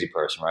crazy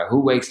person, right? Who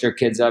wakes their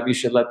kids up? You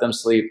should let them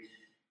sleep.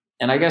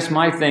 And I guess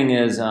my thing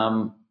is,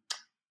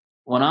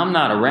 when I'm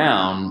not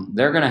around,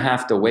 they're going to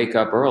have to wake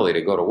up early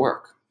to go to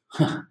work.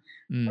 They're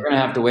going to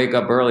have to wake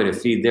up early to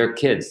feed their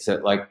kids. To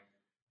like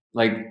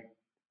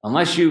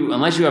unless you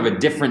have a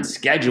different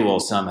schedule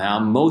somehow,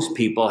 most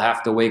people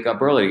have to wake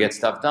up early to get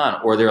stuff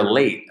done, or they're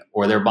late,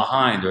 or they're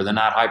behind, or they're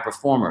not high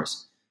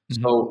performers.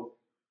 So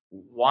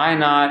why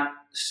not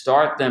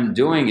start them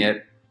doing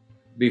it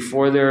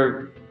before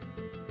they're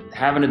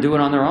having to do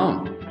it on their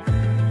own?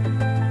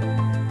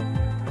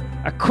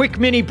 A quick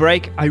mini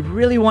break. I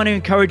really want to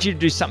encourage you to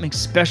do something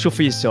special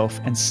for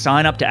yourself and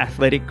sign up to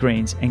Athletic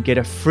Greens and get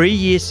a free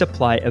year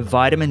supply of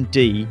vitamin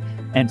D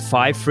and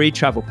 5 free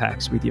travel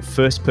packs with your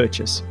first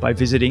purchase by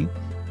visiting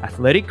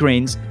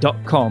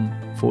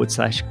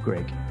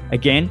athleticgreens.com/Greg.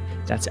 Again,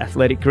 that's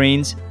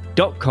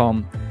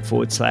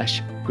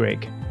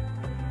athleticgreens.com/Greg.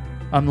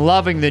 I'm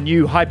loving the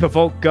new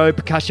HyperVolt Go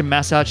percussion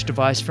massage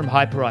device from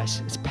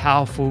Hyperice. It's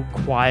powerful,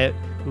 quiet,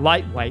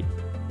 lightweight,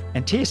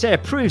 and TSA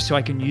approved so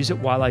I can use it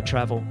while I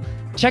travel.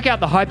 Check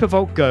out the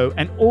HyperVolt Go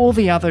and all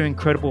the other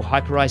incredible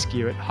Hyperice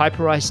gear at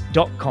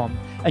hyperice.com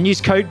and use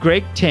code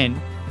GREG10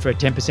 for a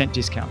 10%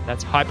 discount.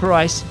 That's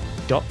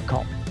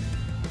hyperice.com.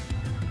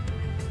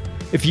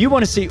 If you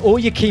want to see all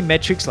your key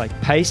metrics like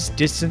pace,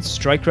 distance,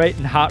 stroke rate,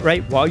 and heart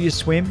rate while you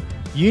swim,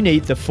 you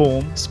need the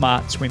Form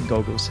Smart Swim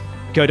Goggles.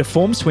 Go to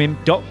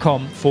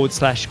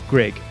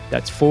formswim.com/Greg.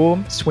 That's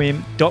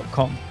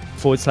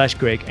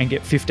formswim.com/Greg and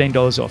get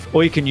 $15 off.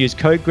 Or you can use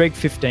code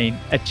GREG15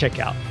 at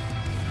checkout.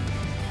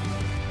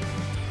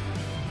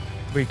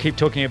 We keep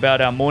talking about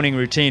our morning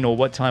routine or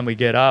what time we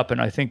get up,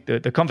 and I think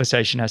the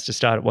conversation has to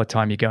start at what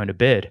time you're going to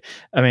bed.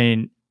 I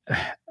mean,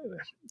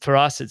 for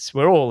us,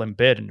 we're all in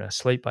bed and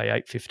asleep by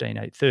 8:15,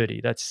 8:30.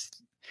 That's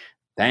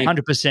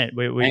 100%.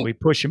 We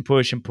push and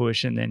push and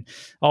push, and then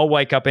I'll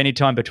wake up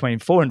anytime between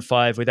 4 and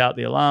 5 without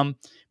the alarm.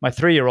 My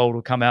 3-year-old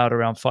will come out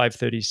around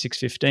 5:30,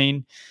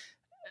 6:15,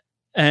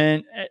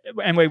 and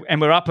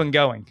we're up and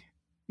going.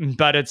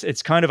 But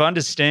it's kind of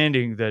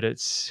understanding that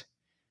it's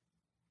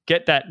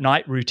get that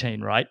night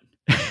routine right,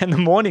 and the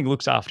morning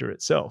looks after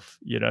itself.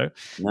 No,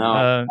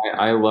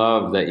 I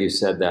love that you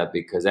said that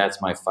because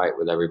that's my fight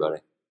with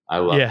everybody. I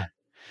love it.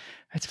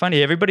 It's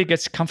funny. Everybody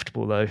gets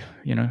comfortable though,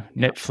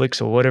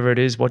 Netflix or whatever it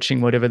is,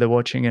 watching whatever they're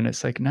watching. And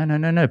it's like,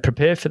 no,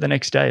 prepare for the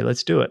next day.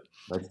 Let's do it.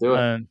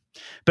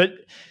 But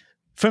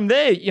from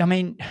there, I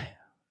mean,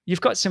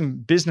 you've got some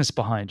business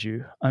behind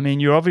you. I mean,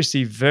 you're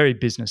obviously very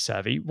business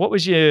savvy. What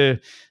was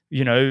your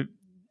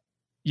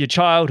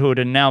childhood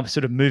and now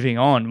sort of moving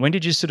on? When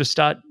did you sort of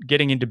start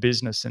getting into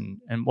business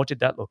and what did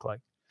that look like?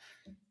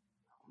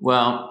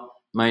 Well,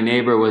 my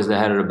neighbor was the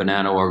head of the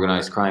Banana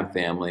organized crime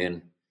family,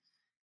 and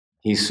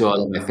he saw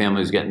that my family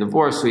was getting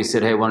divorced. So he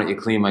said, hey, why don't you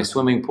clean my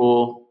swimming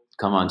pool?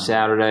 Come on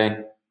Saturday.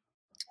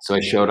 So I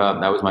showed up.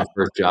 That was my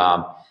first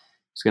job. He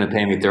was going to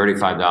pay me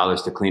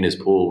 $35 to clean his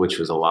pool, which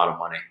was a lot of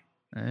money.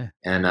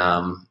 And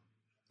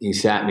he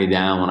sat me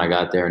down when I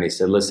got there and he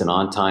said, listen,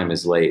 on time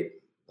is late.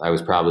 I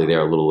was probably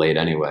there a little late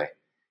anyway.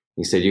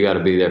 He said, you got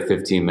to be there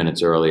 15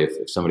 minutes early.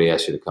 If somebody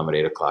asks you to come at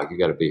 8 o'clock, you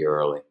got to be here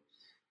early.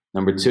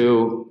 Number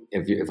two,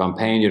 if I'm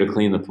paying you to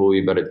clean the pool,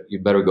 you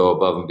better go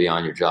above and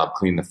beyond your job.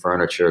 Clean the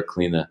furniture,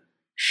 clean the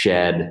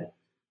shed.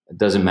 It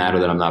doesn't matter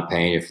that I'm not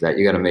paying you for that.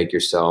 You got to make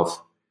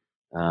yourself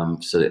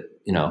so that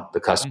the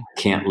customer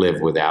can't live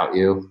without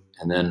you.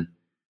 And then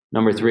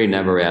number three,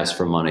 never ask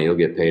for money. You'll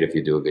get paid if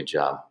you do a good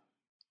job.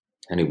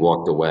 And he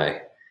walked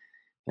away.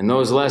 And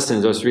those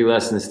 3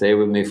 lessons stay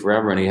with me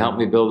forever. And he helped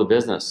me build a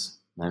business.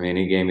 I mean,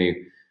 he gave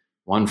me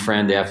one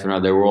friend after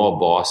another. They were all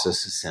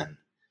bosses, and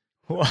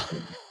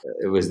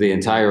it was the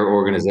entire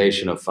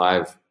organization of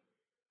 5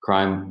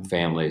 crime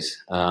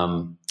families.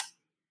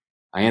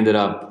 I ended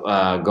up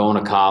going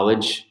to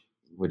college,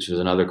 which was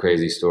another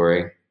crazy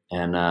story.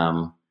 And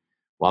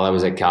while I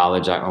was at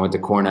college, I went to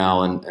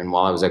Cornell. And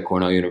while I was at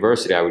Cornell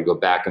University, I would go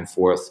back and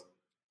forth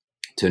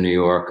to New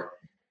York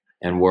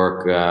and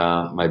work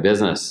my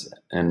business.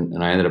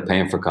 And I ended up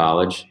paying for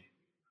college.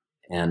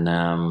 And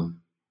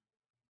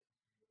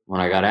when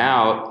I got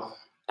out,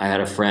 I had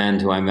a friend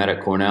who I met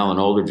at Cornell, an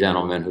older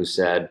gentleman, who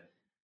said,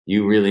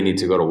 you really need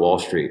to go to Wall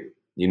Street.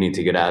 You need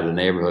to get out of the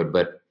neighborhood.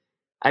 But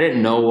I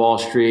didn't know Wall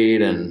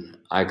Street, and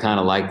I kind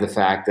of liked the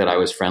fact that I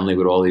was friendly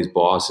with all these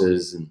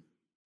bosses. And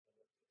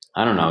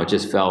I don't know, it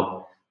just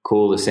felt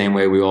cool the same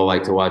way we all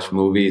like to watch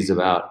movies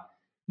about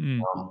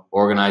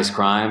organized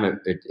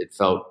crime. It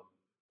felt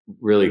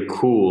really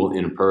cool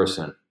in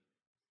person.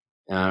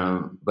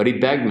 But he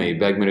begged me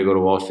to go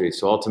to Wall Street.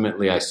 So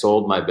ultimately I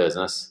sold my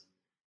business,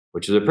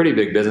 which was a pretty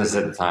big business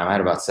at the time. I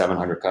had about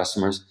 700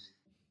 customers.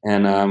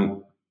 And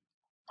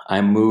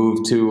I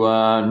moved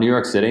to New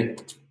York City,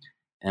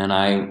 and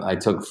I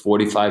took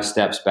 45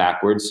 steps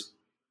backwards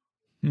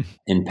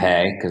in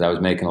pay because I was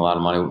making a lot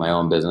of money with my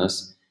own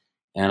business.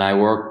 And I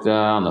worked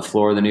on the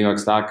floor of the New York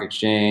Stock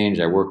Exchange.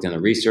 I worked in the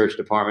research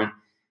department.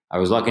 I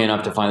was lucky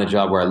enough to find a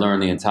job where I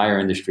learned the entire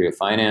industry of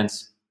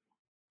finance,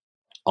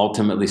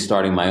 ultimately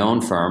starting my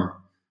own firm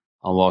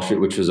on Wall Street,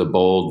 which was a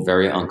bold,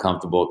 very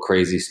uncomfortable,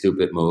 crazy,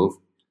 stupid move.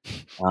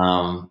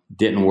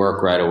 Didn't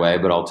work right away,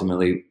 but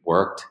ultimately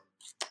worked.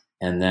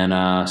 And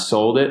then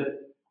sold it,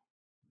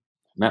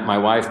 met my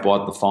wife,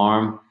 bought the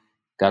farm,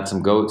 got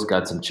some goats,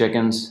 got some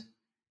chickens,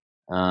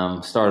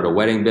 started a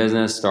wedding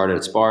business, started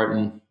at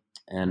Spartan,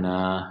 and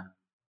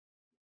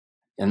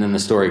then the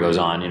story goes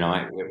on.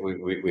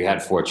 We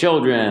had 4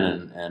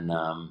 children, and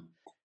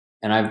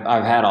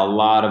I've had a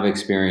lot of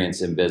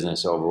experience in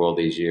business over all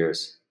these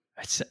years.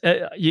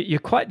 You're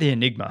quite the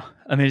enigma.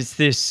 I mean, it's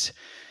this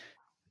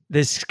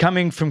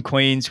coming from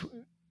Queens.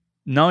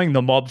 knowing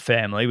the mob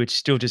family, which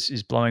still just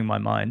is blowing my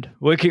mind,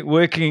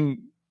 working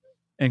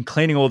and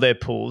cleaning all their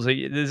pools.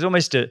 There's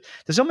almost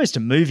a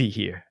movie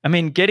here. I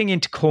mean, getting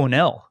into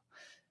Cornell,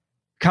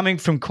 coming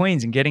from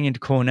Queens and getting into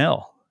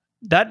Cornell,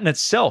 that in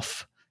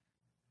itself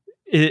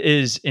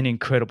is an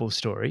incredible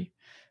story.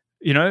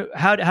 You know,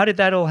 how did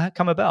that all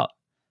come about?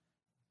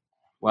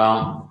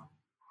 Well,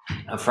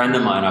 a friend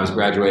of mine, I was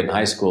graduating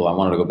high school. I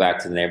wanted to go back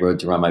to the neighborhood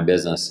to run my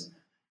business.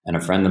 And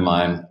a friend of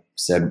mine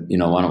said, you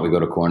know, why don't we go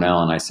to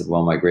Cornell? And I said,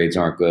 well, my grades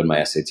aren't good.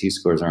 My SAT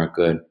scores aren't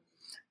good.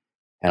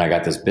 And I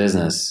got this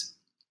business.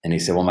 And he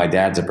said, well, my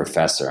dad's a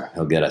professor.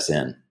 He'll get us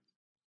in.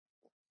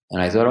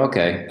 And I thought,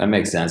 okay, that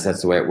makes sense.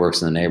 That's the way it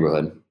works in the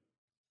neighborhood.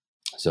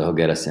 So he'll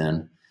get us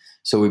in.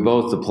 So we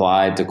both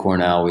applied to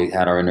Cornell. We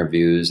had our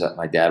interviews.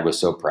 My dad was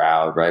so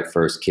proud, right?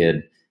 First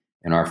kid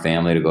in our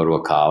family to go to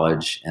a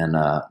college, and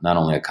not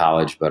only a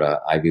college, but a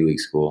Ivy League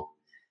school.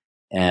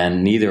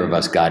 And neither of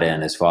us got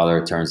in. His father,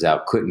 it turns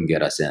out, couldn't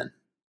get us in.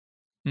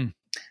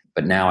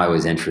 But now I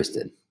was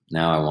interested.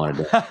 Now I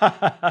wanted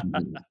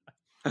to.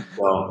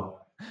 So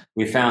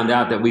we found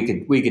out that we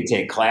could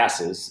take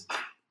classes,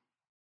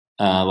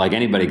 like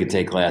anybody could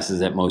take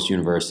classes at most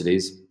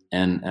universities,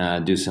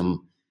 and do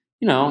some,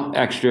 you know,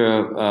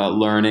 extra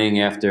learning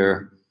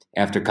after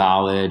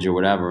college or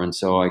whatever. And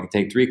so I could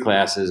take 3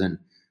 classes and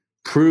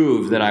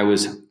prove that I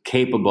was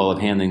capable of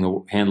handling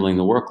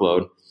the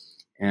workload,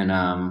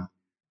 and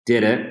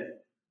did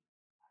it.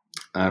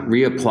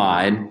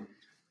 Reapplied.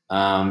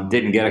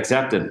 Didn't get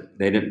accepted.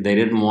 They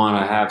didn't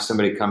want to have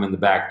somebody come in the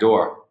back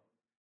door.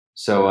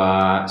 So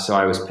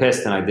I was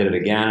pissed, and I did it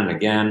again and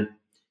again.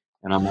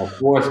 And on my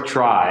 4th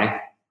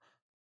try,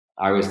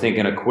 I was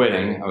thinking of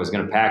quitting. I was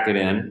going to pack it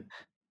in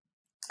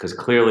because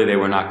clearly they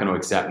were not going to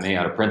accept me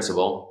out of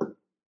principle.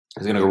 I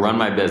was going to go run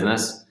my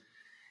business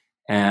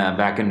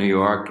back in New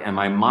York. And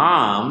my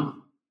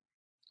mom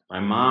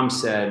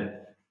said,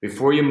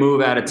 before you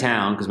move out of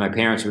town, because my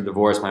parents were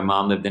divorced, my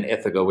mom lived in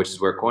Ithaca, which is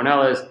where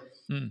Cornell is.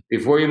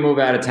 Before you move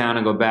out of town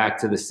and go back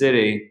to the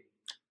city,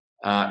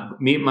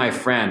 meet my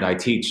friend. I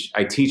teach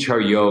her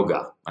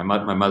yoga.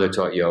 My mother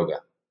taught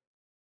yoga,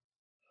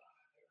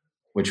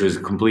 which was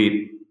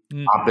complete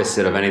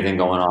opposite of anything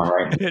going on,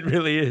 right? It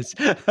really is.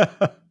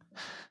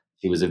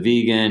 She was a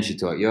vegan. She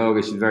taught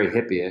yoga. She's very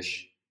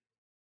hippie-ish.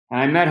 And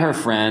I met her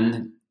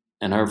friend,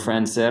 and her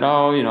friend said,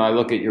 oh, you know, I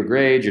look at your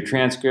grades, your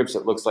transcripts.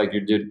 It looks like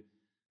you did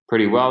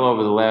pretty well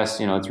over the last,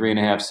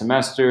 3.5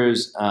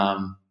 semesters.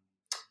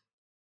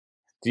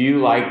 Do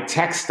you like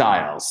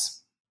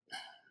textiles?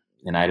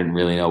 And I didn't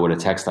really know what a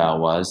textile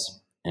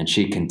was. And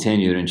she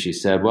continued and she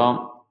said,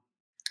 well,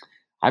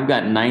 I've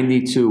got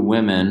 92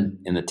 women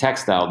in the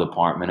textile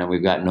department and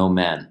we've got no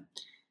men.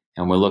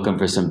 And we're looking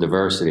for some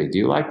diversity. Do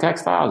you like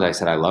textiles? I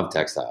said, I love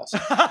textiles.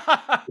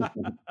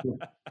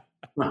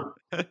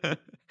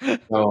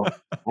 So I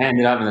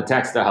ended up in the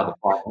textile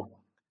department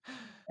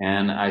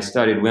and I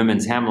studied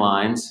women's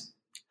hemlines.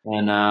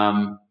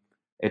 And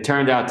it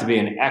turned out to be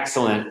an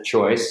excellent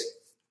choice.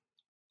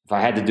 If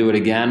I had to do it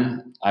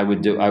again, I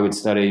would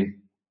study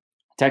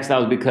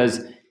textiles because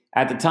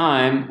at the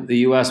time, the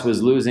U.S.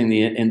 was losing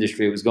the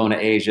industry. It was going to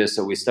Asia.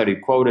 So we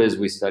studied quotas.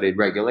 We studied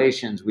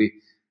regulations. We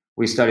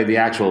studied the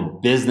actual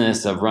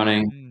business of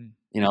running,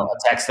 a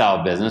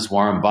textile business,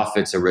 Warren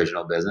Buffett's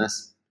original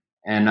business.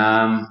 And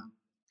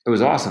it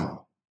was awesome.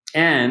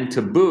 And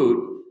to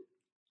boot,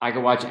 I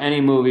could watch any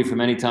movie from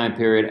any time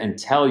period and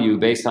tell you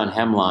based on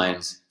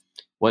hemlines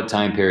what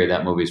time period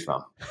that movie's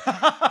from.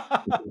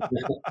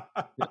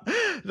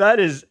 That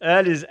is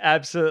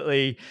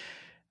absolutely,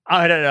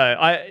 I don't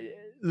know.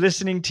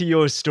 Listening to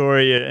your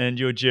story and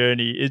your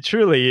journey, it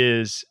truly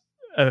is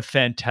a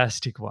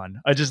fantastic one.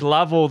 I just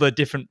love all the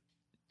different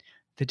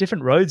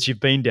roads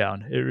you've been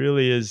down. It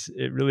really is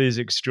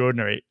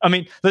extraordinary. I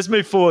mean, let's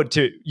move forward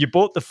to, you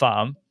bought the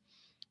farm.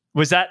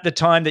 Was that the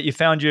time that you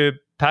found your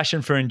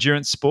passion for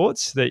endurance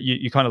sports, that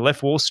you kind of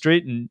left Wall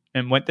Street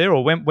and went there,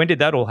 or when did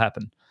that all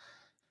happen?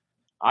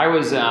 I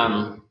was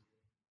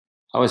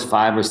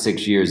 5 or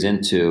 6 years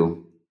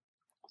into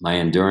my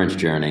endurance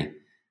journey,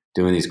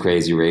 doing these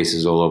crazy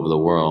races all over the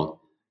world.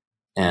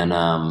 And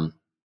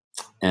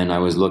I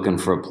was looking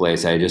for a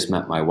place. I had just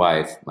met my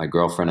wife, my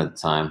girlfriend at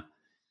the time,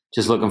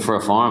 just looking for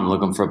a farm,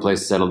 looking for a place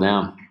to settle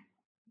down.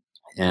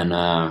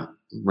 And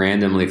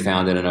randomly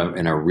found it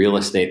in a real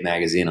estate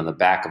magazine on the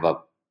back of a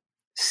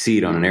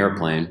seat on an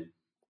airplane.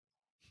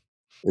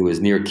 It was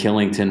near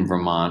Killington,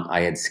 Vermont.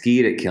 I had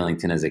skied at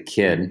Killington as a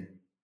kid.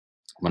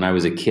 When I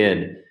was a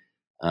kid,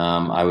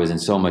 I was in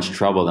so much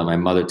trouble that my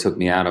mother took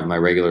me out of my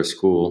regular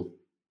school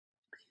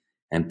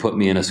and put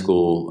me in a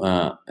school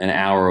an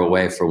hour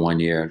away for 1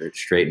 year to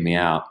straighten me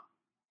out.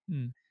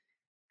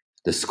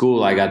 The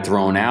school I got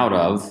thrown out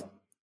of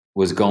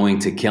was going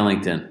to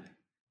Killington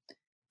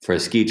for a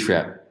ski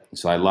trip.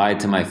 So I lied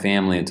to my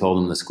family and told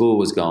them the school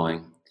was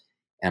going.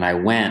 And I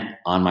went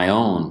on my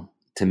own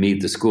to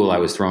meet the school I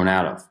was thrown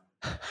out of.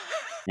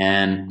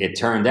 And it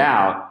turned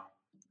out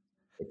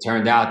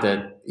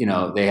that,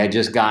 they had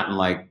just gotten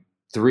like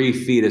 3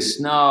 feet of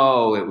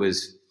snow. It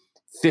was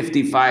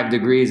 55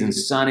 degrees and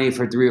sunny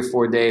for 3 or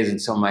 4 days. And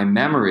so my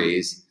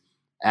memories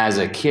as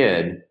a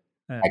kid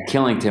at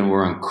Killington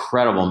were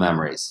incredible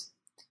memories.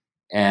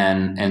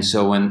 And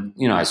so when,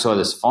 I saw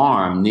this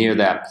farm near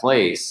that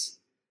place,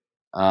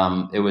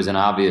 it was an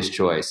obvious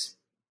choice.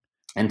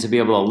 And to be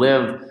able to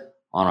live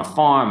on a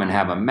farm and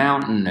have a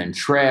mountain and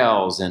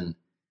trails, and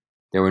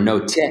there were no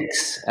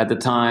ticks at the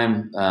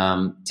time.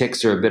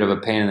 Ticks are a bit of a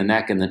pain in the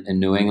neck in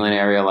New England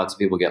area. Lots of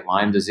people get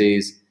Lyme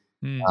disease.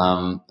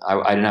 I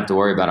didn't have to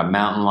worry about a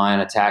mountain lion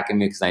attacking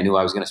me because I knew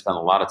I was going to spend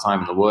a lot of time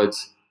in the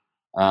woods.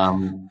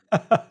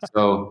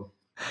 So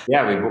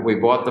yeah, we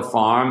bought the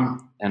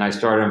farm, and I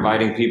started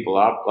inviting people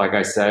up. Like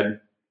I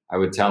said, I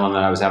would tell them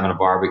that I was having a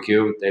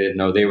barbecue. They didn't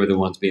know they were the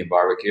ones being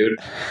barbecued.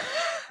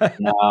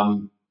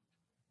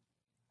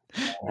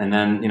 And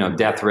then,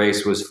 Death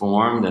Race was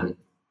formed, and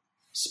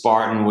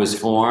Spartan was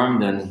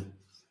formed, and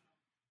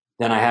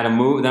then I had to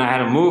move. Then I had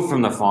to move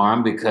from the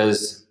farm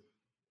because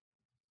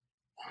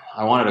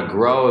I wanted to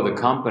grow the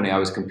company. I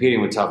was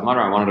competing with Tough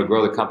Mudder. I wanted to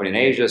grow the company in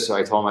Asia, so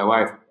I told my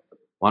wife,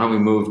 "Why don't we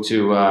move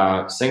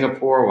to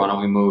Singapore? Why don't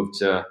we move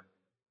to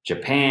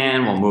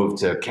Japan? We'll move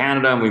to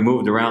Canada." And we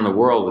moved around the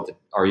world with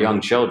our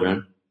young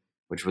children,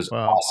 which was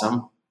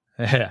awesome.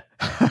 Yeah,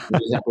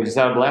 we just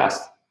had a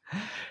blast.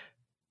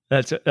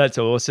 That's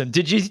awesome.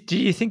 Do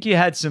you think you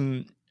had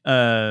some?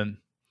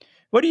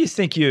 What do you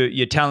think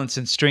your talents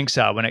and strengths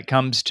are when it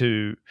comes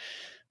to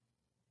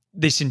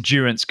this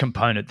endurance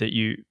component that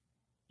you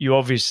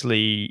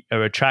obviously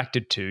are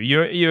attracted to?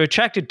 You're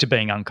attracted to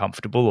being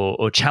uncomfortable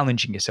or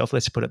challenging yourself.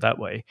 Let's put it that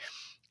way.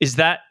 Is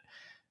that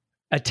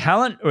a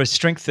talent or a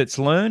strength that's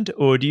learned,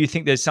 or do you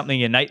think there's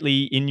something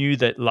innately in you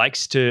that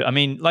likes to? I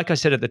mean, like I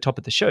said at the top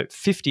of the show,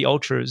 50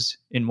 ultras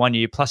in 1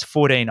 year plus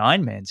 14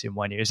 Ironmans in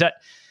 1 year. Is that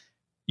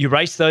you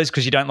race those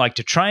because you don't like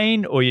to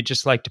train, or you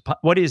just like to?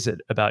 What is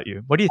it about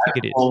you? What do you think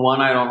it is? Well,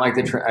 one, I don't like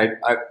to train.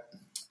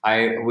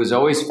 I was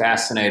always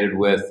fascinated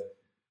with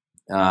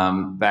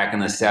back in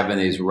the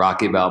 70s,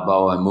 Rocky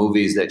Balboa,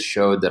 movies that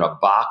showed that a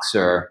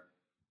boxer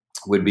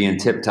would be in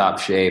tip-top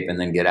shape and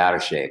then get out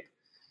of shape.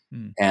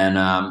 And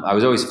I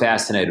was always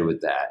fascinated with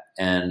that.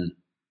 And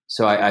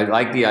so I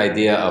like the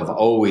idea of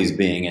always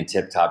being in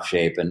tip-top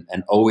shape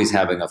and always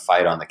having a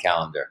fight on the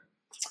calendar.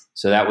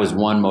 So that was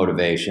one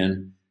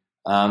motivation.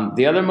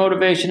 The other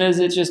motivation is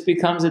it just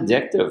becomes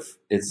addictive.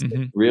 It's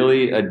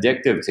really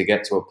addictive to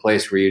get to a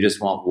place where you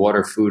just want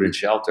water, food, and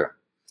shelter.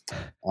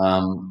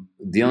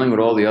 Dealing with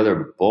all the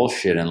other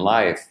bullshit in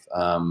life,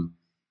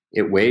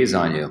 it weighs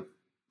on you.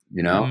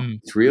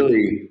 It's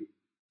really,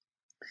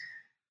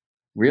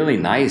 really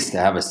nice to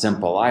have a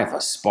simple life,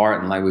 a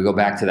Spartan, like we go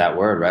back to that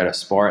word, right? A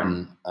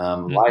Spartan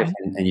life.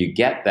 And you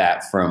get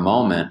that for a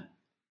moment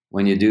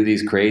when you do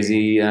these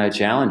crazy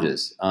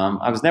challenges.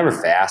 I was never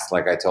fast,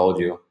 like I told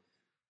you,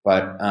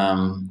 but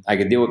I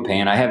could deal with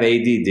pain. I have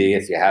ADD,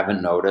 if you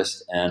haven't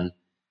noticed. And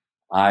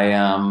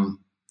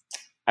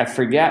I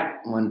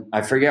forget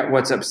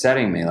what's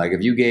upsetting me. Like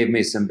if you gave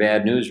me some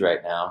bad news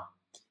right now,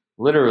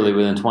 literally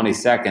within 20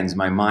 seconds,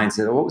 my mind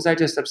said, "What was I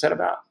just upset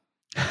about?"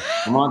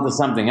 I'm on to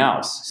something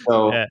else.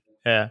 So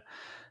yeah.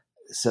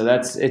 So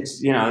that's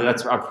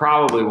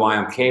probably why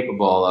I'm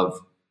capable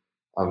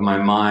of my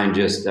mind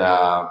just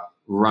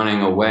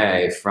running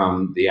away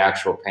from the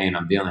actual pain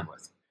I'm dealing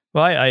with.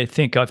 Well, I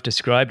think I've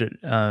described it.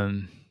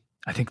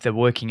 I think the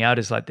working out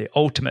is like the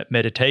ultimate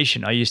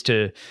meditation. I used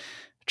to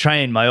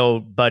train my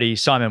old buddy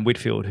Simon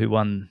Whitfield, who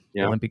won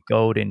Olympic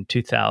gold in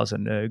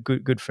 2000, a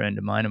good friend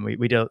of mine, and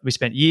we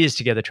spent years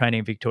together training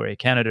in Victoria,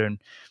 Canada. And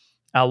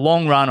our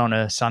long run on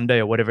a Sunday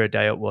or whatever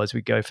day it was,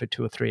 we'd go for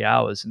 2 or 3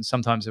 hours, and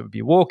sometimes it would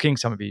be walking,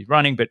 some would be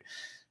running, but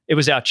it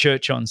was our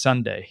church on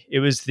Sunday. It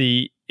was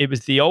the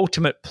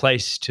ultimate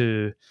place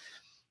to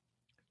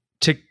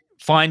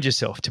find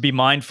yourself, to be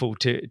mindful,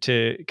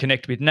 to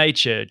connect with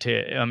nature.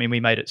 We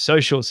made it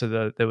social,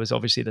 so there was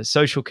obviously the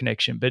social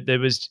connection, but there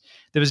was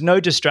no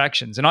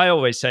distractions. And I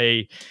always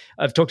say,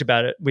 I've talked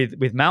about it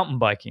with mountain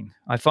biking.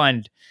 I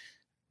find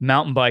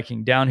mountain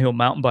biking, downhill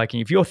mountain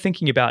biking, if you're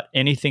thinking about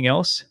anything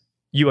else,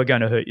 you are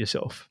going to hurt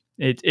yourself.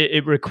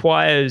 It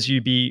requires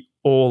you be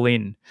all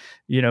in,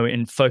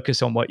 and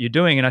focus on what you're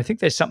doing. And I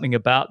think there's something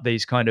about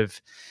these kind of,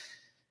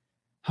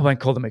 I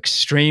won't call them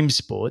extreme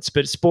sports,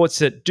 but sports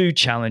that do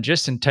challenge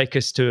us and take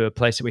us to a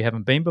place that we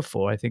haven't been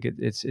before. I think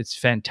it's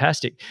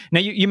fantastic. Now,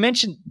 you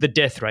mentioned the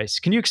Death Race.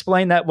 Can you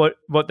explain that,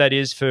 what that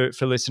is for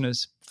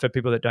listeners, for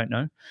people that don't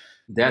know?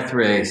 Death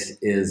Race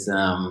is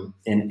an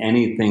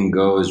anything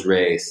goes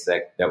race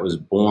that was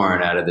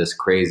born out of this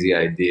crazy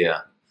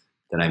idea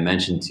that I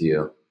mentioned to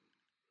you.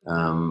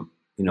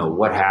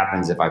 What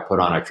happens if I put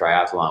on a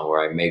triathlon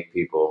where I make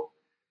people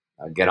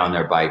get on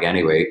their bike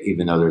anyway,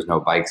 even though there's no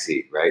bike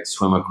seat, right?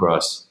 Swim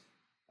across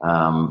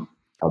a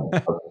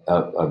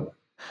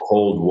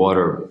cold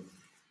water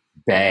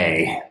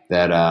bay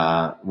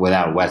that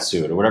without a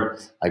wetsuit or whatever.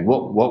 Like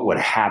what would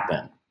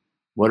happen?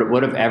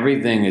 What if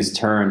everything is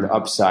turned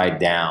upside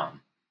down?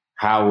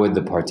 How would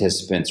the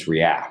participants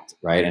react,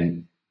 right?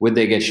 And would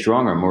they get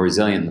stronger, more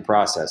resilient in the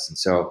process? And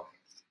so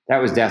that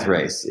was Death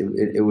Race.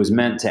 It was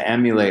meant to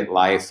emulate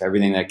life.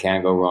 Everything that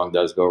can go wrong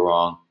does go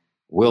wrong,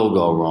 will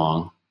go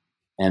wrong.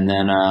 And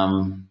then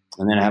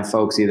and then have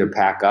folks either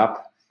pack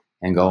up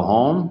and go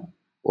home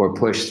or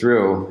push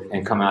through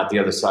and come out the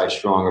other side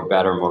stronger,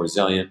 better, more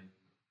resilient.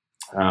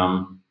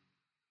 And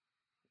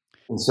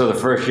so the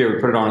first year we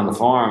put it on the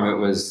farm, it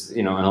was,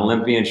 an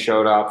Olympian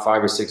showed up,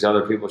 5 or 6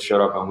 other people showed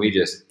up, and we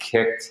just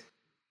kicked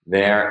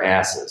their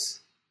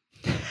asses.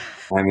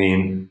 I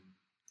mean,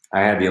 I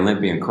had the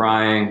Olympian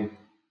crying.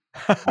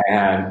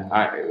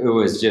 It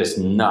was just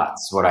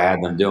nuts what I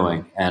had them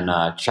doing. And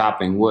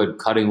chopping wood,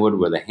 cutting wood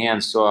with a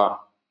handsaw,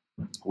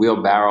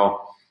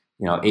 wheelbarrow,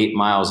 8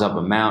 miles up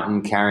a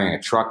mountain, carrying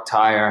a truck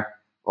tire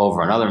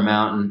over another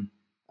mountain,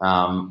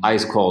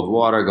 ice cold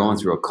water going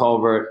through a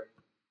culvert.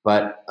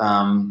 But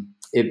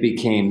it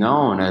became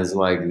known as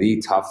like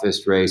the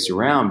toughest race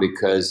around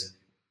because,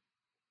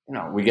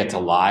 we get to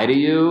lie to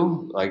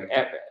you. Like,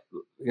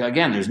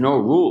 again, there's no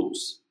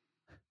rules.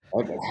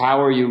 Like,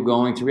 how are you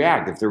going to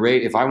react?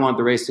 If I want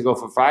the race to go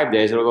for 5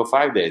 days, it'll go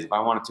 5 days. If I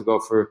want it to go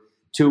for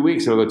 2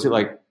 weeks, it'll go 2.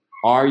 Like,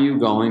 are you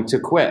going to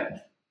quit?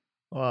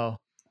 Wow.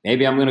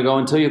 Maybe I'm going to go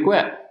until you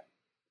quit.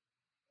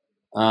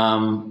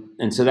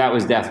 And so that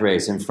was Death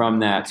Race. And from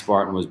that,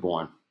 Spartan was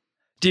born.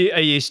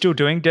 Are you still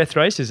doing Death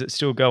Race? Does it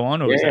still go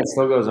on? Or it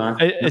still goes on.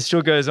 It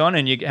still goes on.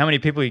 And how many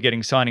people are you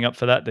getting signing up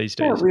for that these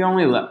days? Yeah, we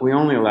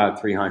only allowed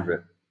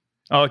 300.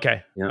 Oh,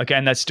 okay. Yeah. Okay,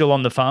 and that's still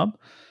on the farm?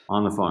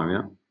 On the farm,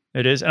 yeah.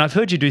 It is. And I've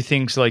heard you do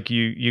things like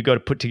you got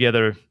to put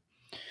together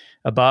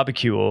a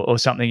barbecue or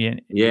something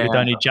with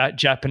only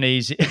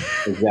Japanese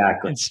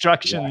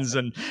instructions.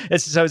 Exactly.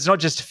 And so it's not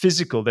just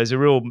physical. There's a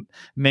real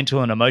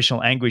mental and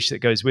emotional anguish that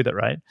goes with it,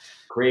 right?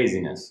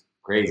 Craziness.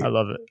 Crazy. I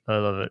love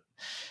it.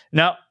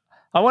 Now,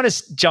 I want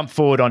to jump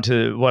forward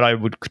onto what I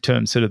would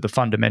term sort of the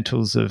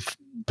fundamentals of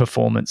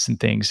performance and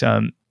things.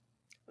 And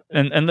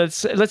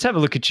let's have a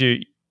look at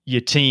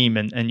your team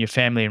and your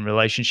family and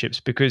relationships,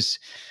 because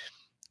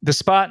the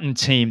Spartan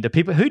team, the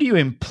people, who do you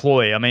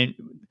employ? I mean,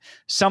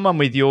 someone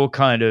with your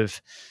kind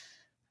of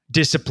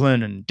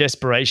discipline and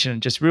desperation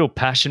and just real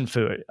passion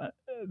for it.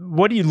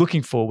 What are you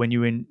looking for when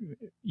you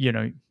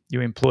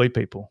employ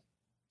people?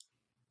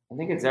 I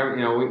think it's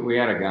we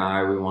had a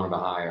guy we wanted to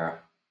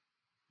hire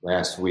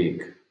last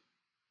week.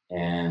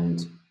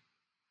 And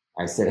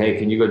I said, hey,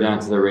 can you go down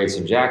to the race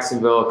in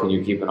Jacksonville? Can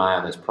you keep an eye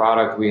on this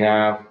product we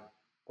have?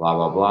 Blah,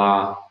 blah,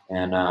 blah.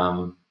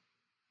 And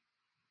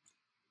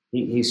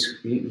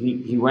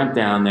he went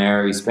down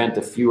there. He spent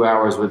a few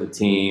hours with the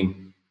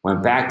team,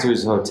 went back to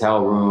his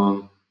hotel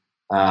room.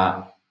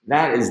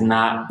 That is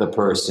not the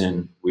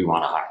person we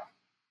want to hire.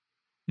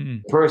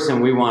 The person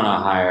we want to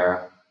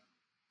hire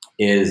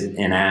is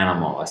an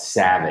animal, a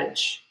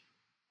savage.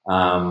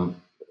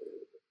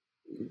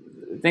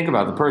 Think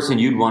about the person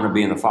you'd want to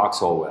be in the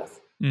foxhole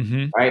with,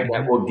 right?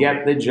 That will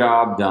get the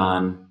job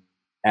done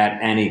at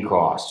any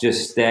cost.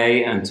 Just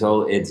stay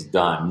until it's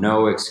done.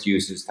 No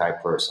excuses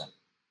type person.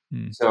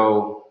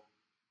 So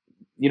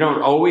you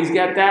don't always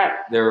get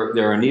that.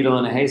 They're a needle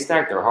in a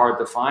haystack. They're hard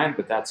to find,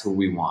 but that's who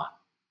we want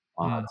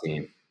on our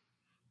team.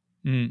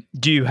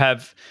 Do you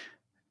have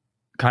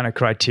kind of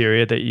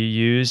criteria that you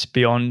use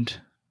beyond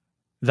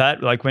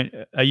that? Like,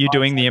 are you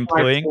doing the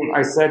employing?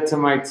 I said to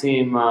my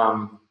team,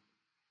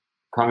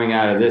 coming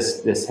out of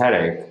this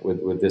headache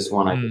with this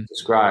one I just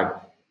described,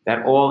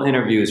 that all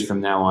interviews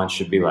from now on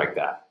should be like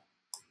that.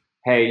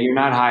 Hey, you're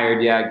not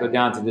hired yet. Go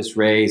down to this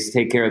race,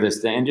 take care of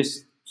this thing, and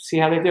just see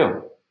how they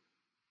do.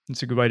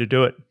 It's a good way to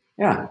do it.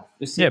 Yeah,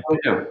 just see how they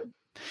do.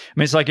 I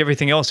mean, it's like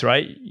everything else,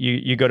 right?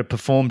 You got to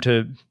perform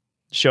to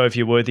show if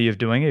you're worthy of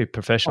doing it, a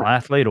professional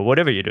athlete or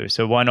whatever you do.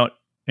 So why not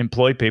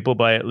employ people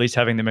by at least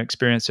having them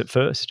experience it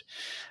first?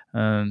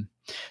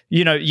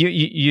 We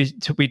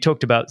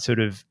talked about sort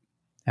of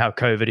how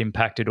COVID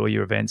impacted all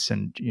your events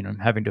and,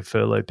 having to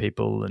furlough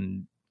people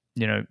and,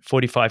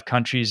 45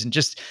 countries, and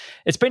just,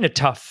 it's been a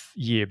tough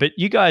year, but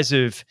you guys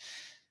you've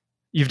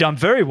done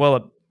very well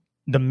at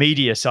the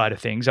media side of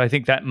things. I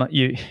think that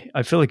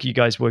I feel like you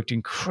guys worked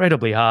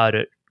incredibly hard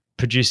at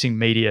producing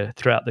media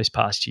throughout this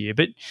past year,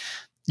 but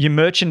your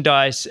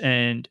merchandise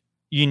and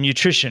your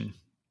nutrition,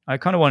 I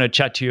kind of want to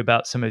chat to you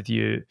about some of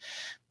your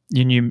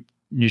new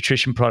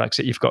nutrition products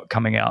that you've got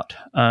coming out.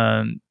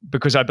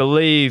 Because I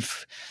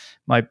believe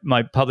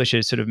my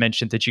publisher sort of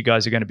mentioned that you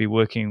guys are going to be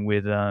working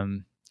with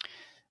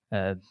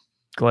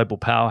global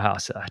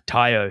powerhouse,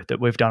 Tayo,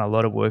 that we've done a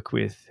lot of work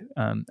with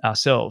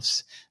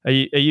ourselves. Are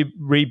you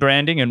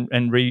rebranding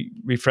and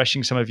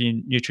refreshing some of your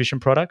nutrition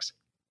products?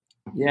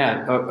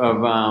 Yeah,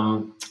 of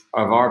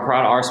our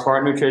product, our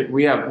Spartan nutrition,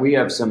 we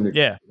have some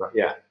nutrition.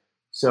 Yeah.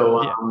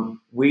 So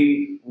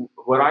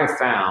what I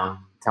found,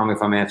 tell me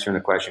if I'm answering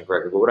the question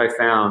correctly, but what I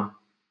found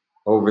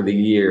over the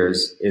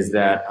years is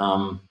that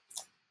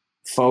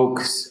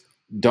folks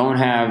don't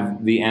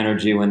have the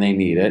energy when they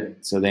need it,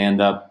 so they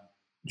end up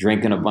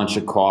drinking a bunch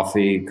of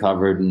coffee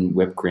covered in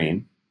whipped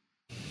cream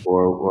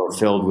or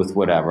filled with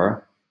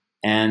whatever,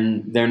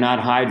 and they're not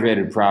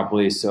hydrated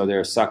properly, so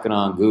they're sucking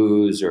on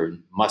goos or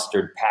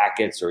mustard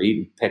packets or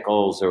eating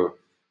pickles or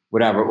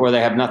whatever, or they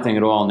have nothing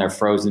at all and they're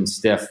frozen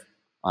stiff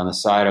on the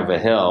side of a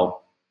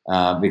hill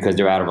because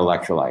they're out of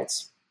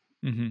electrolytes.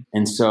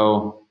 And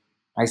so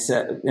I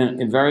said,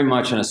 in very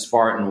much in a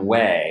Spartan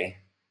way,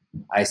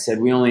 I said,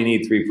 we only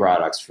need 3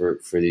 products for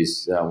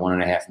these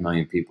 1.5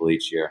 million people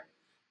each year.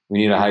 We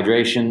need a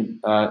hydration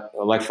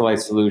electrolyte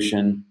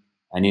solution.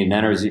 I need an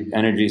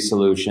energy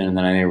solution, and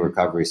then I need a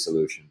recovery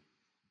solution.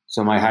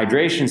 So my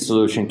hydration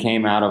solution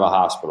came out of a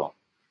hospital.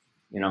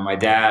 My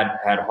dad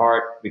had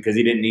heart because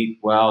he didn't eat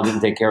well, didn't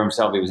take care of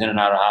himself. He was in and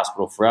out of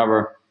hospital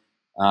forever.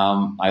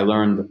 I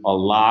learned a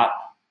lot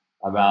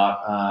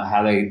about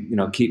how they,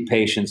 keep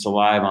patients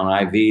alive on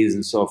IVs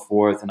and so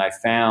forth. And I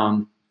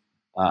found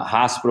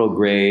hospital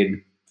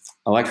grade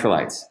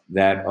electrolytes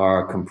that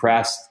are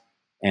compressed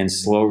and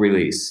slow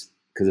release,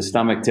 because the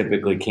stomach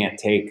typically can't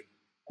take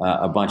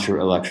a bunch of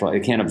electrolytes.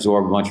 It can't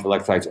absorb a bunch of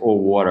electrolytes or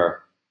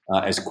water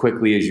as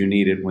quickly as you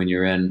need it when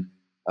you're in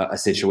a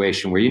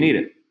situation where you need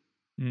it.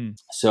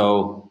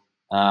 So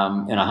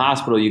in a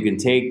hospital, you can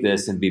take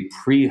this and be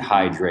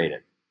pre-hydrated,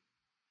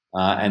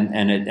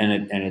 and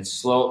it's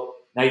slow.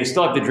 Now you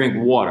still have to drink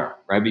water,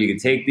 right? But you can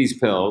take these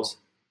pills,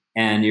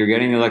 and you're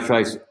getting the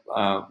electrolytes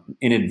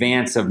in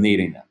advance of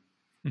needing them.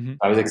 Mm-hmm.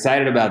 I was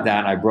excited about that,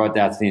 and I brought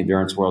that to the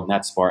endurance world, and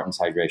that's Spartan's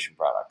hydration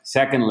product.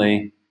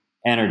 Secondly,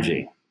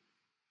 energy.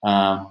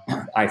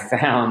 I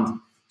found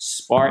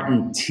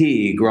Spartan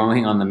tea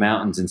growing on the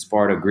mountains in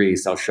Sparta,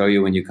 Greece. I'll show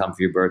you when you come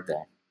for your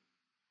birthday.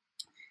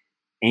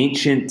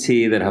 Ancient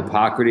tea that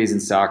Hippocrates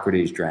and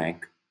Socrates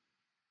drank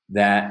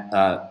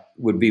that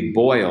would be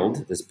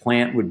boiled. This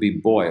plant would be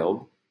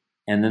boiled,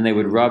 and then they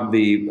would rub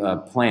the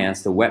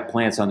plants, the wet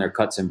plants, on their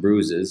cuts and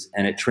bruises,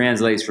 and it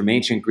translates from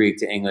ancient Greek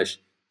to English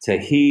to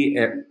he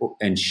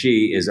and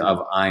she is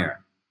of iron.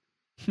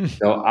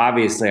 So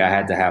obviously I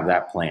had to have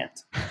that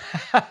plant.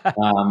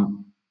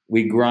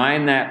 We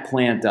grind that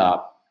plant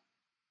up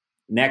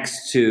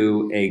next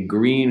to a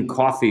green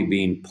coffee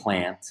bean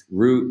plant,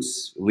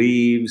 roots,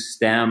 leaves,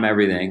 stem,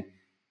 everything,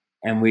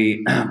 and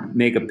we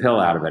make a pill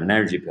out of it, an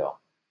energy pill.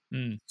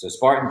 So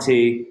Spartan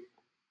tea,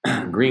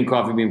 green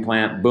coffee bean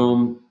plant,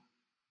 boom.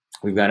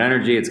 We've got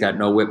energy. It's got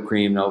no whipped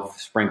cream, no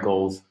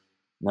sprinkles,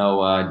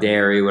 no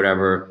dairy,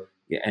 whatever.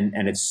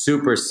 And it's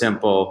super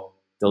simple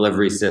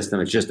delivery system.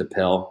 It's just a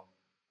pill.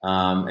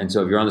 And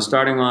so if you're on the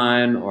starting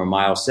line or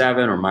mile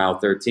 7 or mile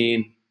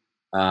 13,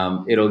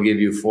 it'll give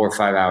you 4 or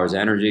 5 hours of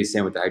energy.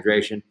 Same with the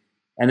hydration.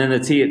 And then the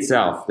tea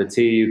itself, the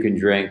tea you can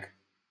drink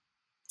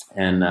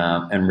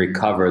and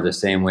recover the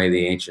same way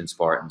the ancient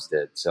Spartans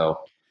did. So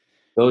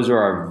those are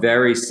our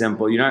very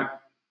simple.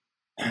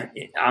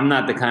 I'm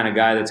not the kind of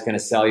guy that's going to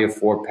sell you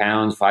 4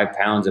 pounds, 5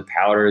 pounds of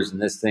powders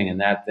and this thing and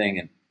that thing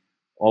and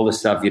all the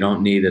stuff you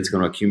don't need that's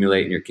going to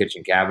accumulate in your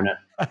kitchen cabinet.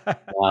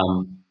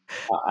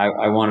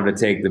 I wanted to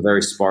take the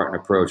very Spartan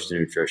approach to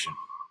nutrition.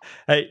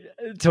 Hey,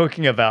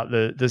 talking about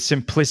the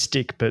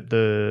simplistic but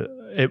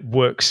it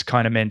works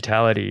kind of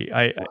mentality.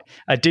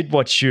 I did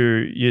watch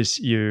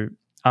your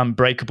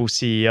Unbreakable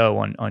CEO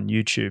on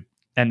YouTube,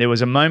 and there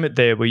was a moment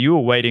there where you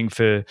were waiting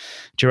for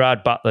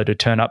Gerard Butler to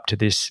turn up to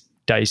this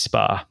day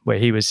spa where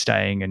he was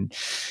staying, and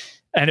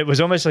it was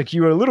almost like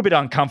you were a little bit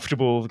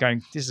uncomfortable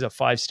going, this is a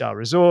 5-star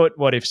resort.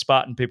 What if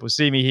Spartan people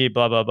see me here,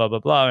 blah, blah, blah, blah,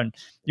 blah. And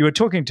you were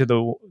talking to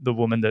the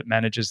woman that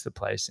manages the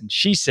place, and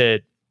she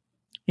said,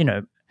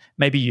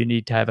 maybe you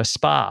need to have a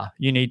spa.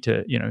 You need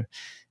to,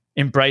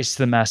 embrace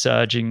the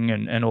massaging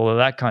and all of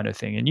that kind of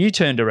thing. And you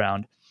turned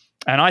around,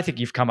 and I think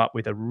you've come up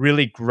with a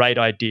really great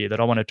idea that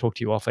I want to talk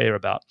to you off air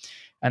about.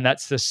 And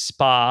that's the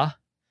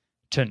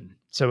Spartan.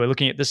 So we're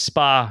looking at the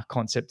spa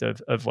concept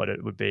of what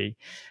it would be.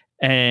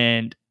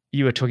 And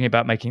you were talking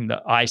about making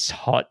the ice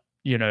hot,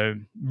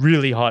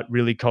 really hot,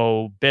 really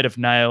cold, bed of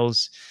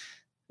nails,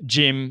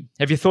 gym.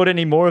 Have you thought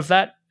any more of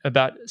that,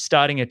 about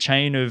starting a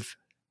chain of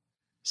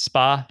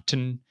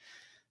Spartan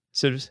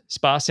sort of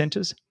spa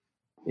centers?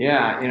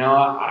 Yeah,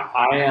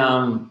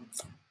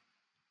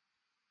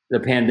 the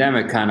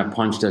pandemic kind of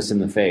punched us in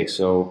the face.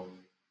 So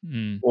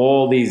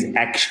all these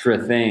extra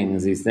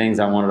things, these things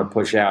I wanted to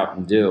push out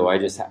and do,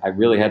 I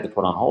really had to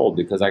put on hold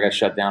because I got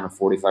shut down in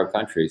 45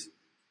 countries.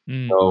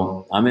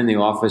 So I'm in the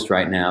office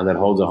right now that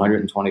holds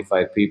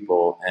 125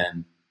 people,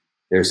 and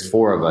there's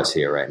 4 of us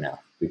here right now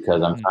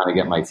because I'm trying to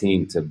get my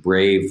team to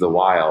brave the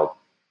wild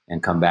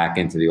and come back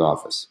into the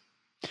office.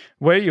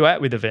 Where are you at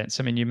with events?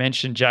 I mean, you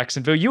mentioned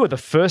Jacksonville. You were the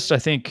first, I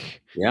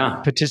think,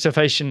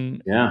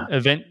 participation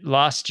event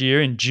last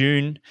year in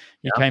June.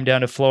 You came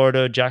down to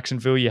Florida,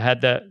 Jacksonville. You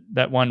had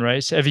that one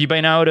race. Have you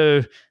been able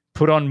to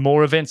put on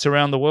more events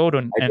around the world?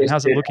 And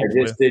how's it looking?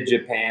 I just did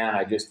Japan.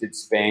 I just did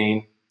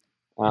Spain.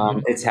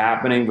 It's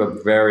happening,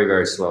 but very,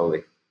 very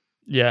slowly.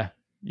 Yeah.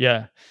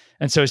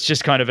 And so it's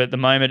just kind of at the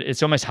moment,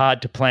 it's almost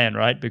hard to plan,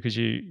 right? Because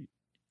you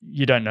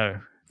don't know.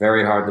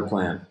 Very hard to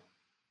plan.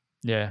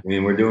 Yeah. I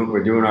mean, we're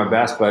doing our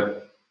best,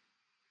 but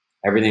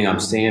everything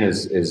I'm seeing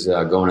is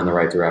going in the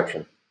right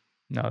direction.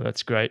 No,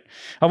 that's great.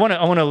 I want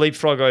to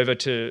leapfrog over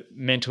to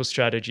mental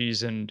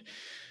strategies, and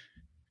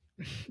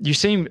you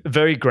seem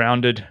very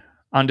grounded,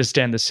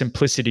 understand the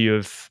simplicity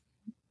of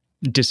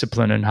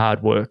discipline and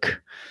hard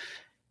work.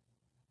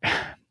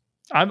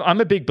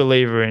 I'm a big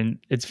believer in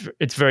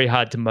it's very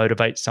hard to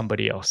motivate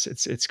somebody else.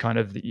 It's kind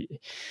of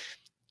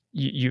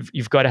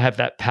you've got to have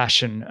that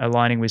passion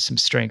aligning with some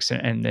strengths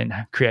and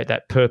then create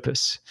that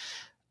purpose.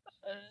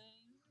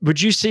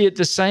 Would you see it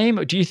the same?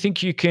 Or do you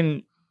think you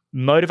can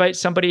motivate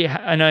somebody?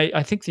 And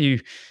I think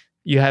that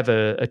you have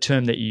a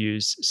term that you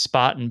use,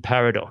 Spartan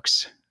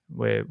paradox,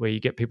 where you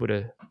get people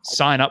to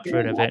sign up for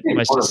an event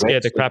almost to scare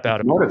the crap out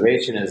of them.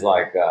 Motivation is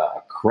like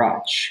a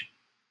crutch.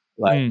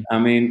 Like, I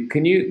mean, do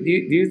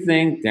you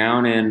think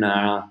down in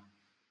a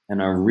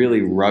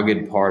really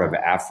rugged part of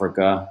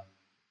Africa,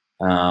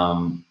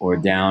 or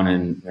down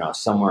in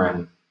somewhere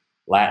in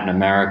Latin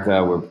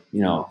America where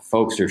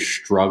folks are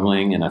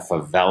struggling in a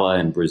favela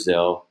in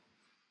Brazil,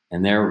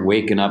 and they're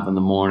waking up in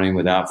the morning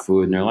without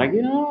food, and they're like,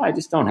 I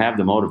just don't have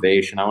the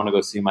motivation. I want to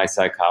go see my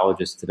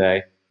psychologist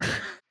today.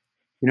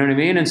 You know what I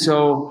mean? And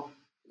so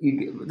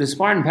the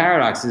Spartan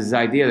paradox is this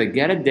idea that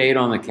get a date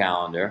on the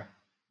calendar.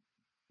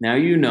 Now,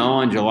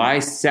 on July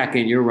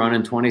 2nd, you're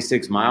running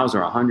 26 miles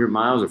or 100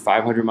 miles or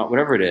 500 miles,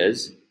 whatever it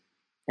is,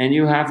 and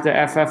you have to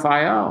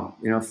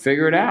FFIO,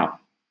 figure it out.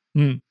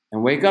 And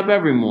wake up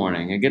every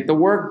morning and get the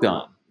work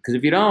done. Because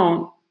if you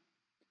don't,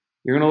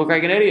 you're going to look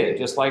like an idiot.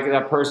 Just like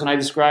that person I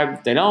described.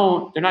 If they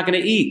don't, they're not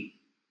going to eat.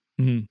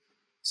 Mm-hmm.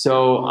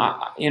 So,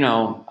 I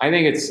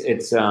think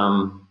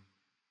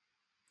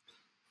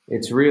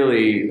it's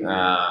really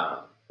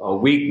a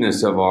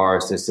weakness of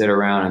ours to sit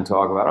around and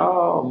talk about,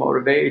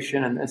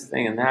 motivation and this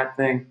thing and that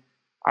thing.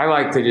 I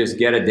like to just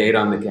get a date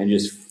on and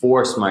just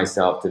force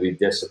myself to be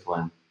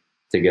disciplined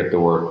to get the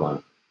work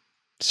done.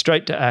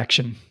 Straight to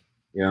action.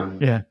 Yeah.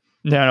 Yeah.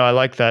 No, I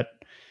like that.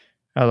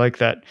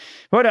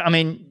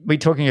 We're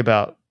talking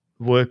about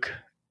work.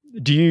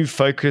 Do you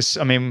focus,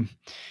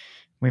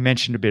 we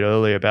mentioned a bit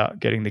earlier about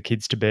getting the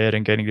kids to bed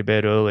and getting to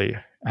bed early.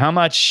 How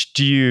much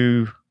do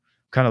you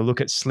kind of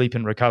look at sleep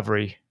and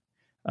recovery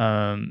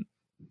in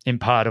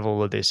part of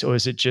all of this? Or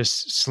is it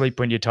just sleep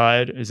when you're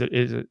tired? Is it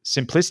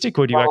simplistic,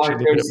 or do you actually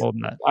look at it more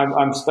than that?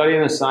 I'm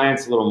studying the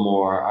science a little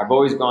more. I've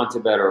always gone to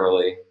bed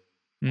early.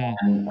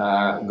 And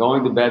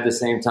going to bed the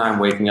same time,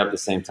 waking up the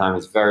same time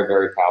is very,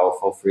 very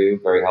powerful for you,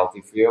 very healthy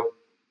for you.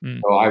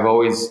 So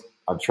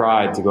I've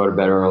tried to go to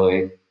bed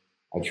early.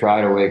 I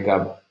try to wake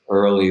up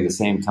early the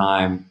same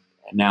time.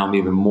 And now I'm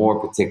even more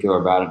particular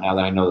about it now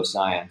that I know the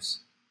science.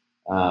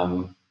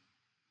 And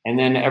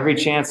then every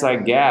chance I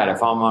get,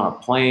 if I'm on a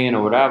plane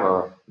or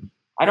whatever,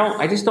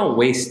 I just don't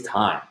waste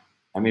time.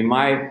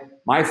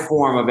 My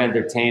form of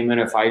entertainment,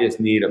 if I just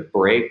need a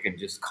break and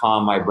just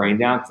calm my brain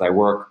down, because I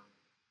work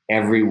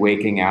every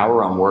waking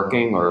hour, I'm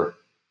working or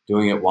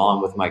doing it while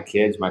I'm with my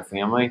kids, my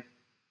family.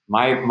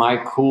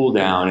 My cool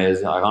down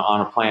is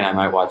on a plane, I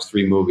might watch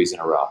 3 movies in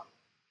a row.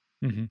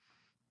 Mm-hmm.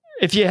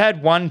 If you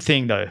had one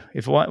thing though,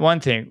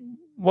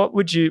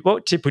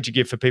 what tip would you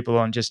give for people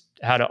on just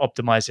how to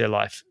optimize their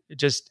life?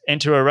 Just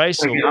enter a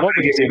race? I'm going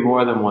to give you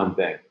more than one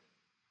thing.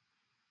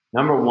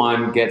 Number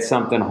one, get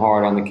something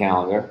hard on the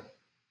calendar.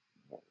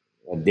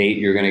 A date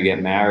you're going to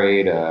get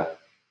married, a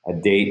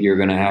date you're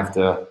going to have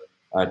to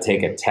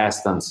take a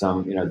test on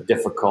some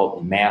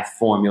difficult math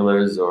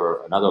formulas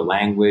or another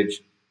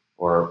language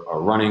or a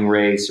running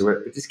race,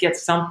 or just get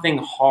something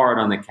hard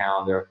on the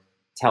calendar.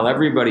 Tell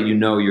everybody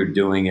you're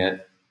doing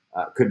it.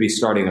 Could be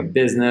starting a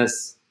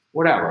business,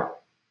 whatever.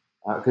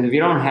 Because if you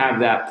don't have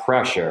that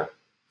pressure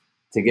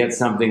to get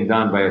something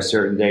done by a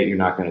certain date, you're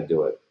not going to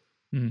do it.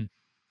 Mm.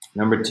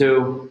 Number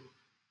 2,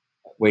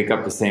 wake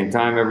up the same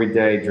time every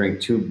day,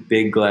 drink 2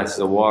 big glasses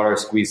of water,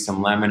 squeeze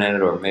some lemon in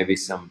it, or maybe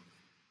some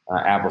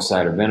apple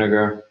cider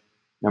vinegar.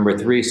 Number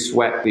 3,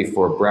 sweat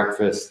before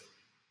breakfast.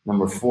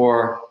 Number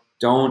 4,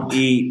 don't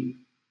eat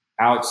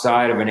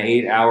outside of an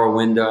 8-hour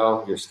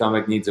window. Your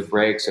stomach needs a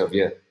break. So if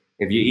you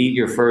eat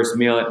your first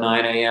meal at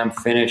 9 a.m.,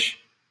 finish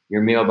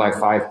your meal by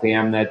 5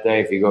 p.m. that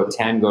day. If you go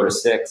 10, go to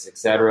 6,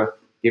 etc.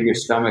 Give your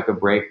stomach a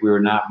break. We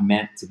were not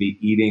meant to be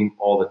eating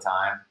all the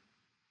time.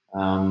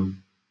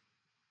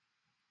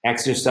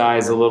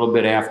 Exercise a little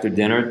bit after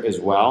dinner as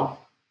well.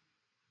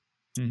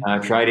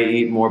 Mm-hmm. Try to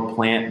eat more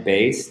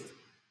plant-based.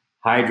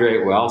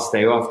 Hydrate well.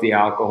 Stay off the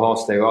alcohol.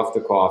 Stay off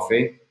the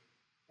coffee.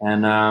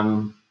 And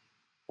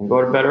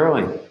go to bed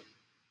early.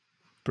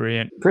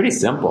 Brilliant. Pretty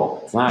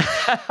simple. It's not.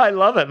 I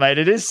love it, mate.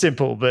 It is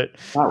simple, but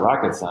it's not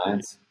rocket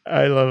science.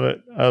 I love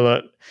it.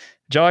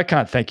 Joe, I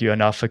can't thank you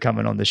enough for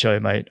coming on the show,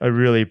 mate. I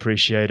really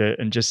appreciate it.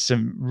 And just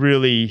some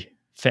really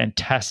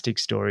fantastic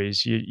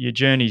stories. Your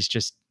journey's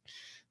just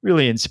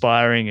really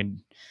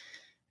inspiring,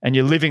 and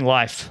you're living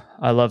life.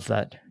 I love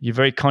that. You're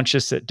very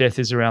conscious that death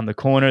is around the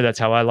corner. That's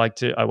how I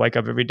wake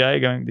up every day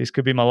going, this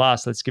could be my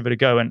last. Let's give it a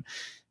go. And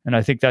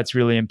I think that's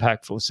really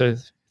impactful. So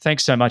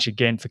thanks so much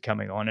again for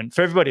coming on. And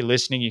for everybody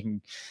listening, you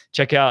can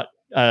check out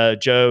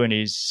Joe and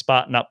his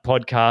Spartan Up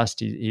podcast,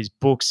 his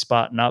books,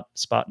 Spartan Up,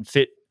 Spartan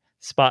Fit,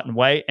 Spartan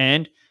Way,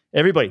 and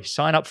everybody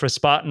sign up for a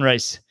Spartan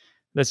race.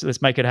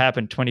 Let's make it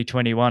happen.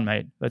 2021,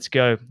 mate. Let's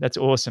go. That's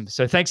awesome.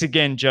 So thanks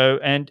again, Joe.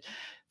 And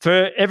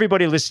for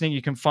everybody listening,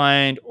 you can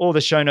find all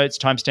the show notes,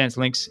 timestamps,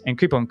 links, and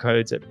coupon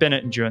codes at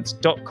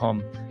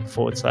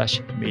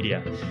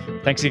bennettendurance.com/media.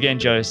 Thanks again,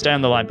 Joe. Stay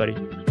on the line, buddy.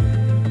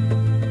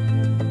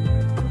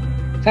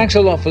 Thanks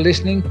a lot for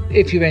listening.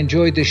 If you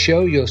enjoyed the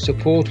show, your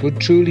support would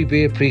truly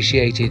be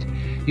appreciated.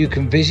 You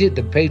can visit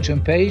the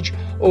Patreon page,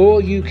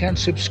 or you can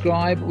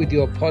subscribe with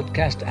your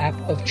podcast app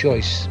of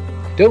choice.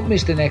 Don't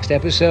miss the next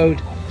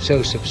episode,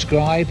 so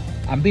subscribe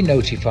and be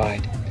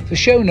notified. For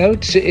show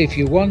notes, if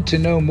you want to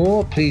know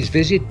more, please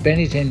visit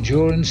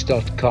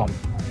bennettendurance.com.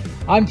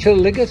 I'm Phil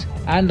Liggett,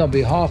 and on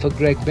behalf of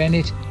Greg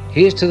Bennett,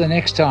 here's to the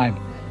next time,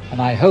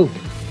 and I hope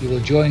you will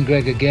join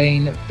Greg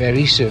again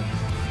very soon.